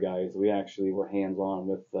few other guys, we actually were hands-on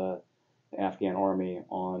with the Afghan army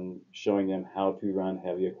on showing them how to run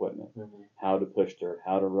heavy equipment, how to push dirt,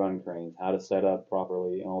 how to run cranes, how to set up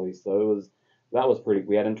properly, and all these. So that was pretty.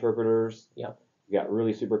 We had interpreters. Yeah. We got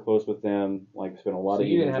really super close with them. Like spent a lot of. So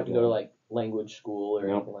you didn't have to go to like language school or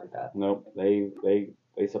anything like that. Nope.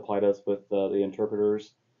 They supplied us with the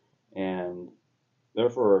interpreters, and there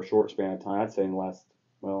for a short span of time. I'd say in the last,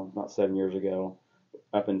 not 7 years ago,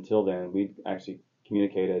 up until then, we actually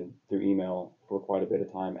communicated through email for quite a bit of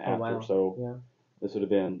time after. Wow. So this would have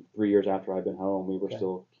been 3 years after I'd been home. We were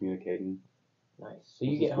still communicating. Nice. So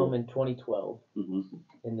you get home in 2012,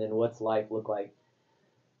 and then what's life look like?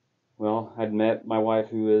 Well, I'd met my wife,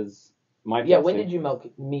 who is Mike. Yeah. Kelsey. When did you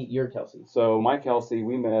meet your Kelsey? So Mike Kelsey,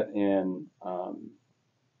 we met in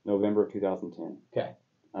November of 2010. Okay.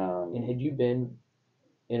 And had you been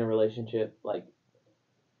in a relationship like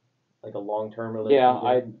a long-term relationship?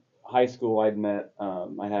 Yeah, high school. I'd met.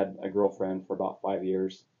 I had a girlfriend for about 5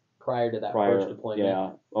 years. Prior to that first deployment. Yeah.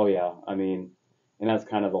 Oh yeah. I mean, and that's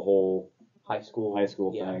kind of the whole high school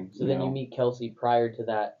thing. So then you meet Kelsey prior to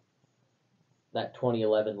that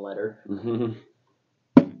 2011 letter. Mm-hmm.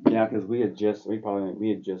 Yeah, because we had probably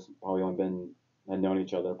only had known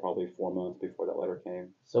each other probably 4 months before that letter came.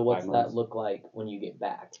 So what's that look like when you get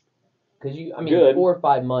back? Because Good. 4 or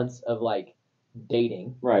 5 months of like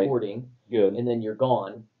dating, courting, good, and then you're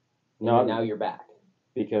gone. And now you're back.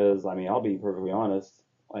 Because I'll be perfectly honest.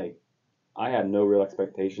 Like, I had no real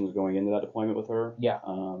expectations going into that deployment with her. Yeah.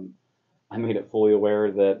 I made it fully aware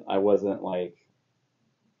that I wasn't like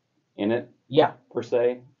in it. Yeah. Per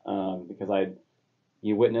se, because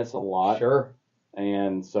you witness a lot. Sure.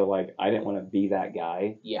 And so like I didn't want to be that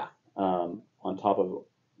guy. Yeah. On top of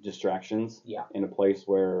distractions. Yeah. In a place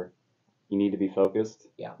where you need to be focused.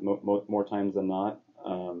 Yeah. More times than not.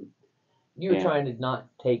 You were trying to not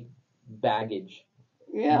take baggage.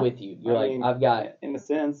 Yeah. With you, I've got. In a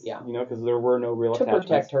sense. Yeah. Because there were no real to attachments.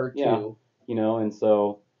 Protect her too. Yeah. And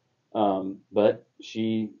so, but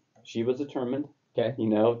she was determined. Okay.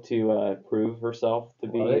 To prove herself to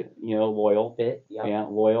be, loyal. Fit. Yeah. Yeah,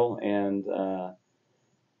 loyal. And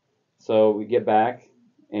so we get back,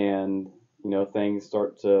 and things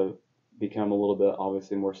start to become a little bit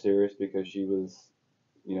obviously more serious because she was,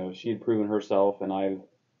 she had proven herself, and I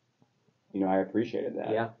appreciated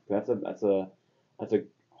that. Yeah. That's a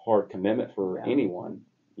hard commitment for anyone,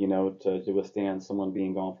 to withstand someone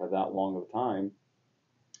being gone for that long of a time.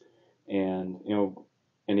 And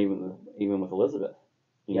and even with Elizabeth,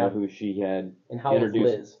 who she had and how introduced.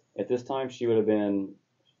 Old Liz? At this time, she would have been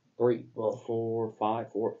 4 or 5,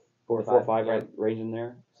 yeah. range in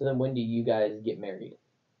there. So then, when do you guys get married?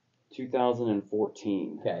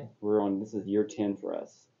 2014. Okay. This is year 10 for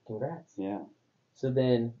us. Congrats. Yeah. So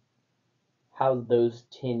then, how do those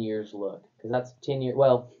 10 years look? Because that's 10 years.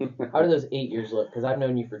 Well, how do those 8 years look? Because I've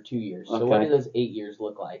known you for 2 years. So what do those 8 years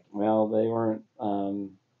look like? Well, they weren't.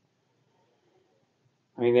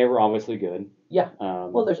 They were obviously good. Yeah.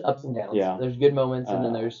 Well, there's ups and downs. Yeah. There's good moments, and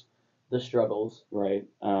then there's the struggles. Right.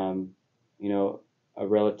 A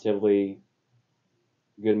relatively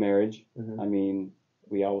good marriage. Mm-hmm.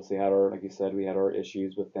 we obviously had our, like you said, we had our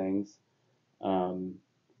issues with things.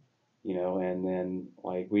 You know, and then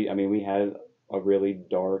like we had a really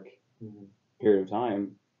dark period of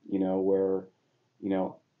time, you know, where, you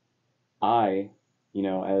know, you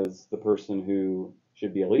know, as the person who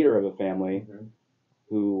should be a leader of a family,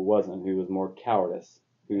 who wasn't, who was more cowardice,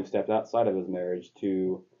 who stepped outside of his marriage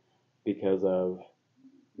because of,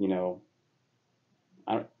 you know,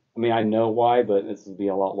 I mean, I know why, but this would be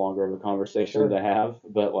a lot longer of a conversation to have,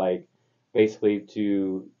 but like basically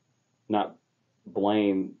to not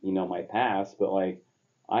blame, you know, my past, but like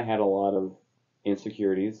I had a lot of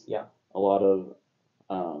insecurities, a lot of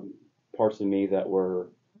parts of me that were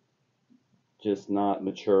just not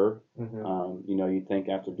mature. You know, you think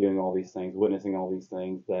after doing all these things, witnessing all these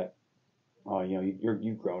things, that you know,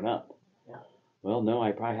 you've grown up. Well, no,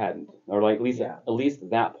 I probably hadn't, or like at least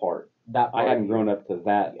that part. I hadn't grown up to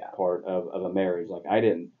that part of a marriage. Like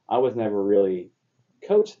I was never really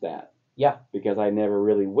coached that. Because I never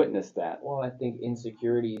really witnessed that. Well, I think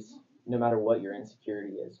insecurities, no matter what your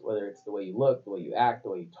insecurity is, whether it's the way you look, the way you act,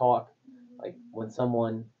 the way you talk, like when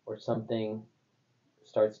someone or something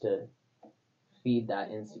starts to feed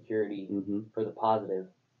that insecurity for the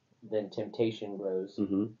positive, then temptation grows,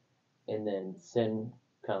 and then sin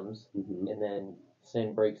comes, and then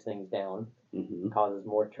sin breaks things down, causes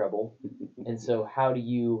more trouble. And so how do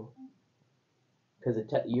you, because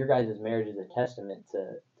your guys' marriage is a testament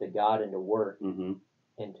to God and to work, and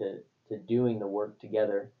to doing the work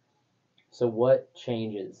together. So what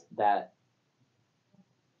changes that?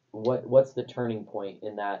 What's the turning point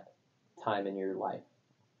in that time in your life?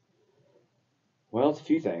 Well, it's a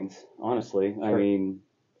few things, honestly. Sure. I mean,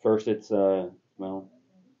 first it's well,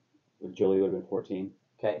 Jolie would have been 14.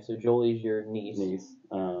 Okay, so Jolie's your niece.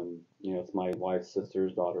 You know, it's my wife's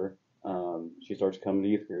sister's daughter. She starts coming to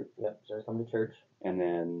youth group. Starts coming to church. And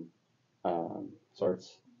then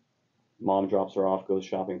mom drops her off, goes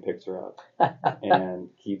shopping, picks her up, and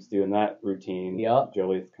keeps doing that routine.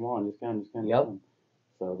 Jolie's, come on, just come.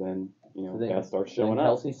 So then, you know, Beth starts showing up.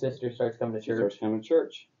 Kelsey's sister starts coming to church. She starts coming to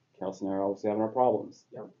church. Kelsey and I are obviously having our problems.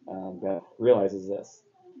 Beth realizes this.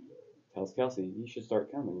 Tells Kelsey, you should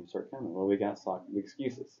start coming. Well, we got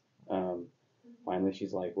excuses. Finally,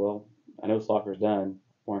 she's like, well, I know soccer's done.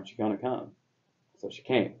 Why aren't you going to come? So she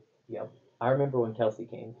came. I remember when Kelsey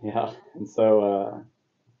came. And so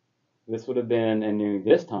this would have been, and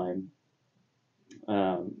this time,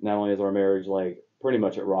 not only is our marriage like pretty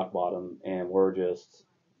much at rock bottom, and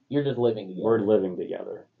you're just living together. We're living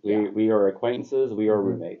together. We are acquaintances. We are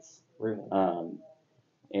roommates.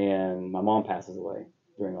 And my mom passes away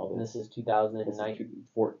during all this. This is 2019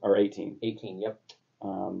 or 18. 18.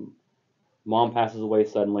 Mom passes away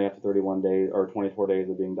suddenly after 31 days or 24 days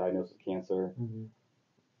of being diagnosed with cancer.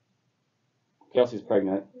 Kelsey's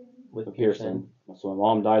pregnant with Pearson. So my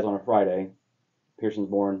mom dies on a Friday. Pearson's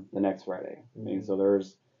born the next Friday. I mean, so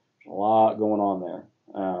there's a lot going on there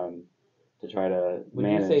to try to manage. Would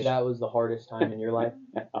you say that was the hardest time in your life?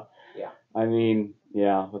 I mean,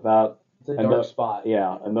 without... It's a dark spot.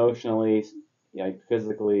 Emotionally,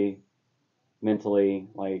 physically, mentally,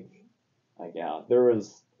 there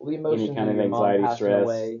was the emotions any kind of of anxiety, stress,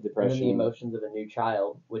 away, depression. And then the emotions of a new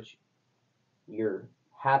child, which you're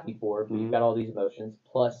happy for, but you've got all these emotions,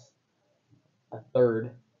 plus a third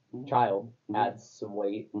child adds some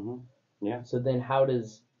weight. So then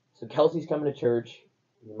so Kelsey's coming to church,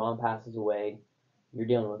 your mom passes away, you're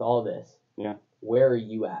dealing with all this. Where are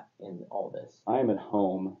you at in all this? I am at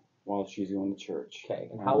home while she's going to church. Okay,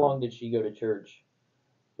 and how long did she go to church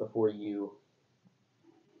before you...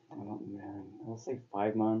 I'll say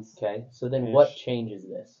 5 months. Okay, so then what changes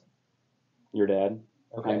this? Your dad,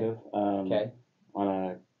 kind of. On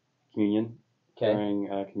a communion. During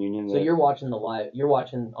communion. So you're watching you're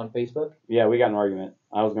watching on Facebook? Yeah, we got an argument.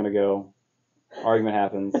 I was going to go. Argument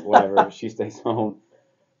happens, whatever. She stays home.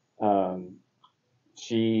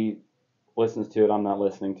 She listens to it. I'm not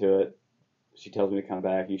listening to it. She tells me to come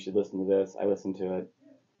back. You should listen to this. I listen to it.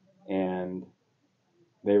 And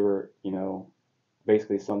they were,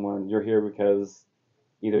 basically you're here because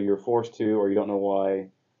either you're forced to or you don't know why.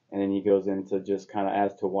 And then he goes into just kind of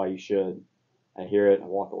as to why you should. I hear it, I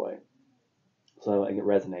walk away. So it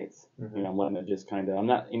resonates. I'm letting it just kind of, I'm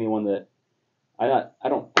not anyone that, I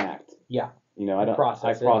don't act. I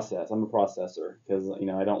process. I'm a processor because,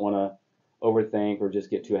 I don't want to overthink or just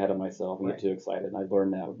get too ahead of myself and get too excited. And I've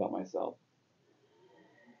learned that about myself.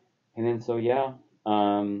 And then,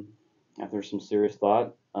 after some serious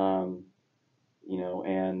thought, and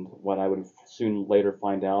what I would soon later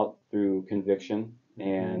find out through conviction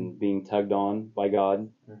and being tugged on by God,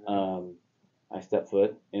 I stepped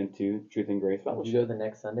foot into Truth and Grace Fellowship. Did you go the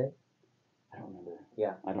next Sunday? I don't remember.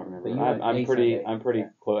 Yeah. I don't remember. But you went I'm a pretty Sunday. I'm pretty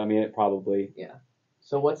close. I mean, it probably. Yeah.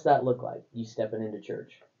 So what's that look like? You stepping into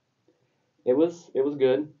church? It was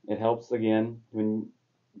good. It helps again when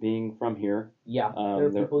being from here. Yeah.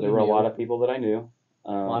 There were a lot of people that I knew.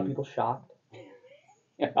 A lot of people shocked.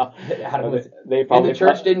 Yeah. Adam was, they probably and the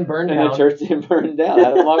church didn't burn down. And the church didn't burn down.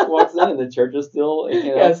 Adam walks in, and the church is still.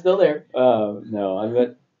 Yeah, it's still there. No, I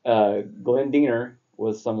met Glenn Diener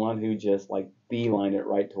was someone who just like beelined it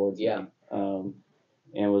right towards me.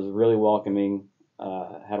 And was really welcoming.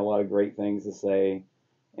 Had a lot of great things to say,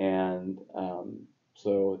 and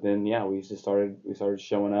so then we started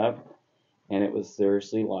showing up, and it was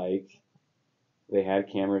seriously like they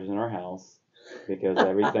had cameras in our house because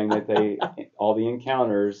everything that all the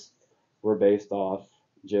encounters were based off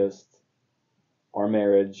just our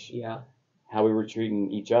marriage, how we were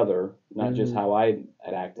treating each other, not just how I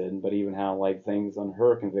had acted, but even how like things on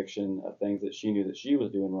her conviction of things that she knew that she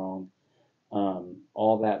was doing wrong.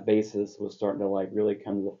 All that basis was starting to like really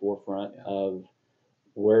come to the forefront of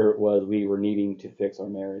where it was we were needing to fix our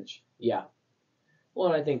marriage. Yeah.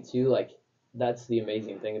 Well, and I think too, like that's the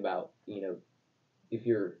amazing thing about, if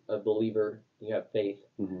you're a believer, you have faith.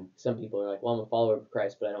 Mm-hmm. Some people are like, well, I'm a follower of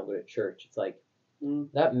Christ, but I don't go to church. It's like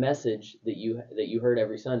that message that you heard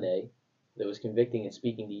every Sunday that was convicting and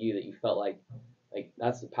speaking to you, that you felt like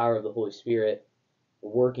that's the power of the Holy Spirit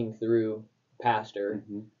working through pastor,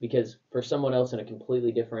 because for someone else in a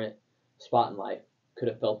completely different spot in life could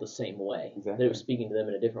have felt the same way, that it was speaking to them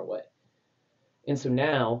in a different way. And so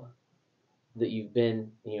now that you've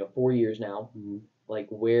been 4 years now, like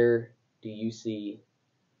where do you see,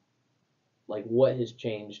 like what has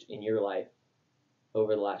changed in your life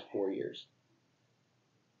over the last 4 years?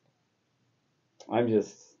 I'm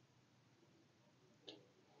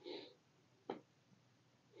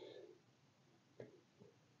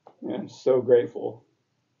so grateful.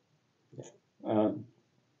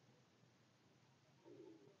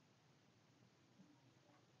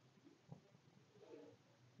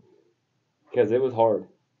 Because it was hard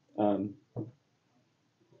to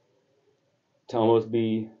almost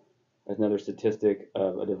be another statistic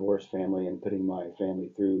of a divorced family and putting my family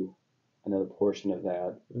through another portion of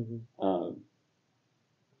that.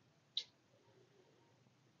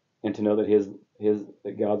 And to know that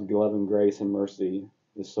that God's love and grace and mercy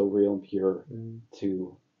is so real and pure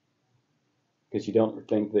because you don't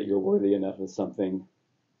think that you're worthy enough of something,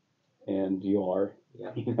 and you are.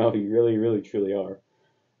 Yeah. You really, really, truly are.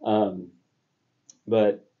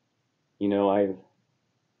 But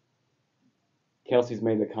Kelsey's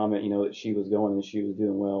made the comment, that she was going and she was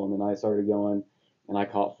doing well, and then I started going, and I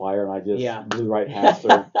caught fire, and I just blew right past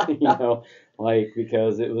her,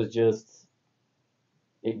 because it was just,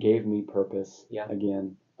 it gave me purpose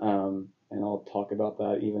again. And I'll talk about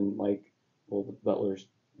that even the Butler's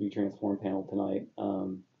Be Transformed panel tonight,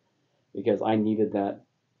 because I needed that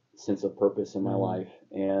sense of purpose in my life,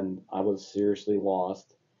 and I was seriously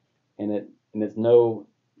lost, and it's no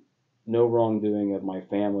wrongdoing of my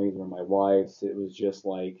family's or my wife's. It was just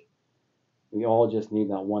like we all just need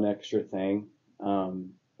that one extra thing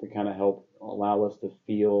to kind of help allow us to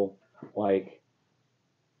feel like,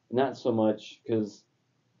 not so much, because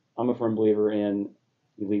I'm a firm believer in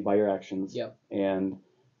you lead by your actions. Yep. And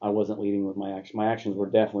I wasn't leading with my actions. My actions were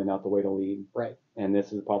definitely not the way to lead. Right. And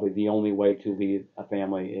this is probably the only way to lead a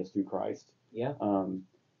family is through Christ. Yeah.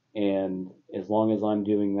 And as long as I'm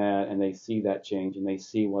doing that, and they see that change, and they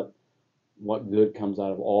see what good comes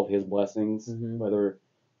out of all of His blessings, whether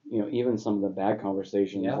even some of the bad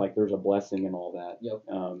conversations, like there's a blessing in all that. Yep.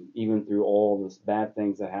 Even through all the bad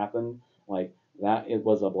things that happen, like that, it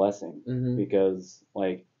was a blessing because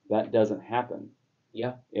like that doesn't happen.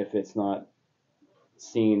 Yeah. If it's not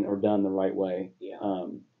seen or done the right way. Yeah.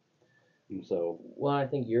 And so. Well, I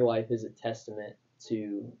think your life is a testament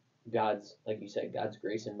to God's, like you said, God's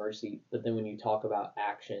grace and mercy. But then when you talk about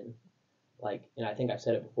action, and I think I've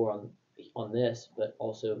said it before on this, but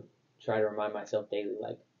also try to remind myself daily,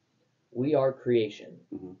 we are creation.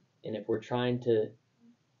 And if we're trying to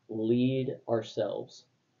lead ourselves,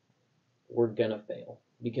 we're gonna fail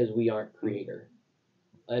because we aren't creator.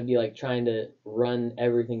 It'd be like trying to run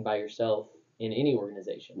everything by yourself in any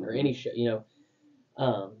organization or any show.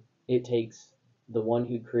 It takes the one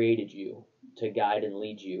who created you to guide and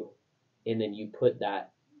lead you, and then you put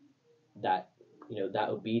that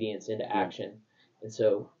obedience into action. And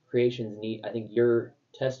so creation's neat. I think your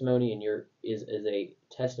testimony and is a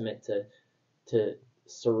testament to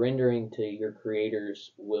surrendering to your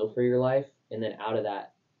Creator's will for your life, and then out of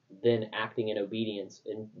that, then acting in obedience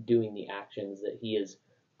and doing the actions that He has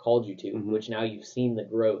called you to, which now you've seen the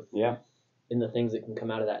growth in the things that can come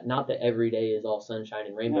out of that. Not that every day is all sunshine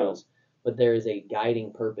and rainbows, but there is a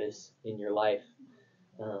guiding purpose in your life,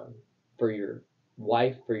 for your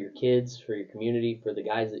wife, for your kids, for your community, for the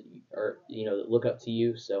guys that are, that look up to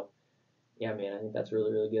you. So, yeah, man, I think that's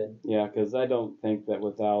really, really good. Yeah, because I don't think that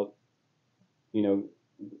without,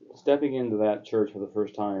 stepping into that church for the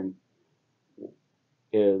first time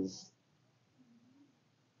is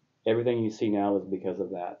everything you see now is because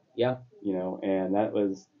of that. Yeah. And that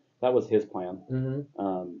was his plan.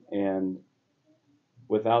 Mm-hmm. And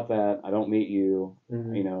without that, I don't meet you,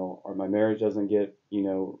 Mm-hmm. or my marriage doesn't get,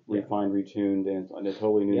 refined, retuned, and it's a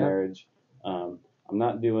totally new marriage. I'm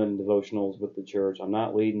not doing devotionals with the church. I'm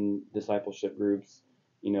not leading discipleship groups.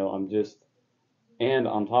 I'm just, and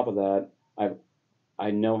on top of that, I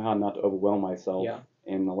know how not to overwhelm myself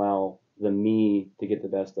and allow the me to get the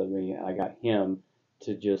best of me. I got him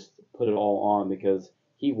to just put it all on because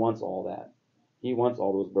he wants all that. He wants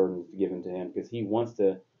all those burdens given to him because he's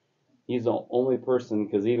the only person,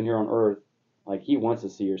 because even here on earth, like, he wants to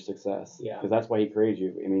see your success. Yeah. Because that's why he created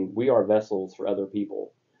you. I mean, we are vessels for other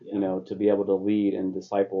people, to be able to lead and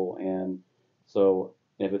disciple. And so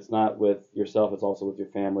if it's not with yourself, it's also with your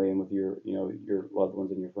family and with your, your loved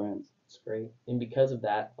ones and your friends. It's great. And because of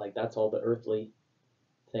that, like, that's all the earthly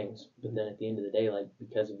things. But then at the end of the day, like,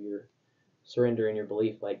 because of your surrender and your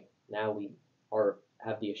belief, like, now we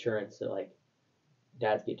have the assurance that, like,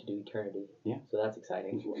 dads get to do eternity. Yeah. So that's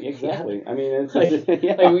exciting. Exactly. I mean, it's like we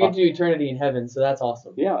get to do eternity in heaven, so that's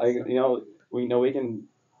awesome. Yeah. We can,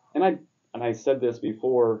 and I said this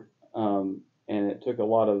before, and it took a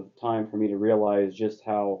lot of time for me to realize just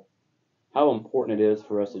how important it is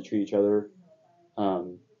for us to treat each other,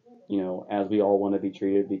 as we all want to be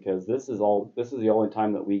treated, because this is the only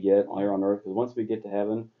time that we get here on earth. Because once we get to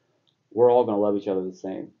heaven, we're all going to love each other the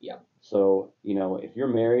same. Yeah. So, if you're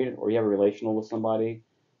married or you have a relational with somebody,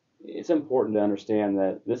 it's important to understand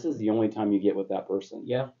that this is the only time you get with that person.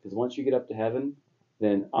 Yeah. Because once you get up to heaven,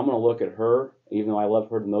 then I'm going to look at her, even though I love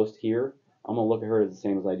her the most here, I'm going to look at her as the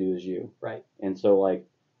same as I do as you. Right. And so, like,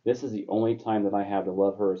 this is the only time that I have to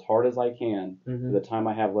love her as hard as I can for the time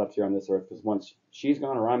I have left here on this earth. Because once she's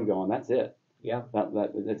gone or I'm gone, that's it. Yeah.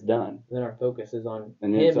 That it's done. Then our focus is on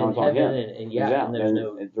and him and heaven, him. and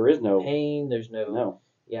and there is no pain. There's no. No.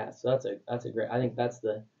 Yeah. So that's a great. I think that's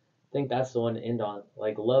the one to end on.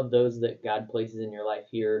 Like, love those that God places in your life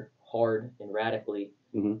here hard and radically,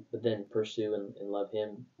 but then pursue and love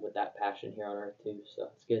Him with that passion here on earth too. So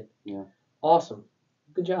it's good. Yeah. Awesome.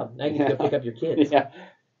 Good job. Now you get to go pick up your kids. Yeah.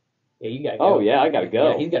 Yeah, you gotta go. Oh yeah, I gotta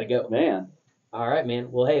go. Yeah, he's gotta go. Man. All right,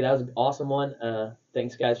 man. Well, hey, that was an awesome one.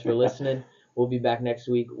 Thanks, guys, for listening. We'll be back next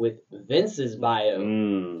week with Vince's bio.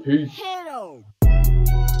 Mm. Peace.